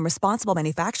 ethical, and responsible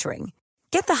manufacturing.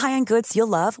 Get the high-end goods you'll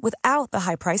love without the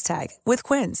high price tag with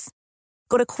Quince.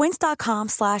 Go to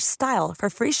quince.com/style for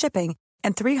free shipping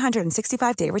and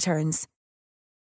 365-day returns.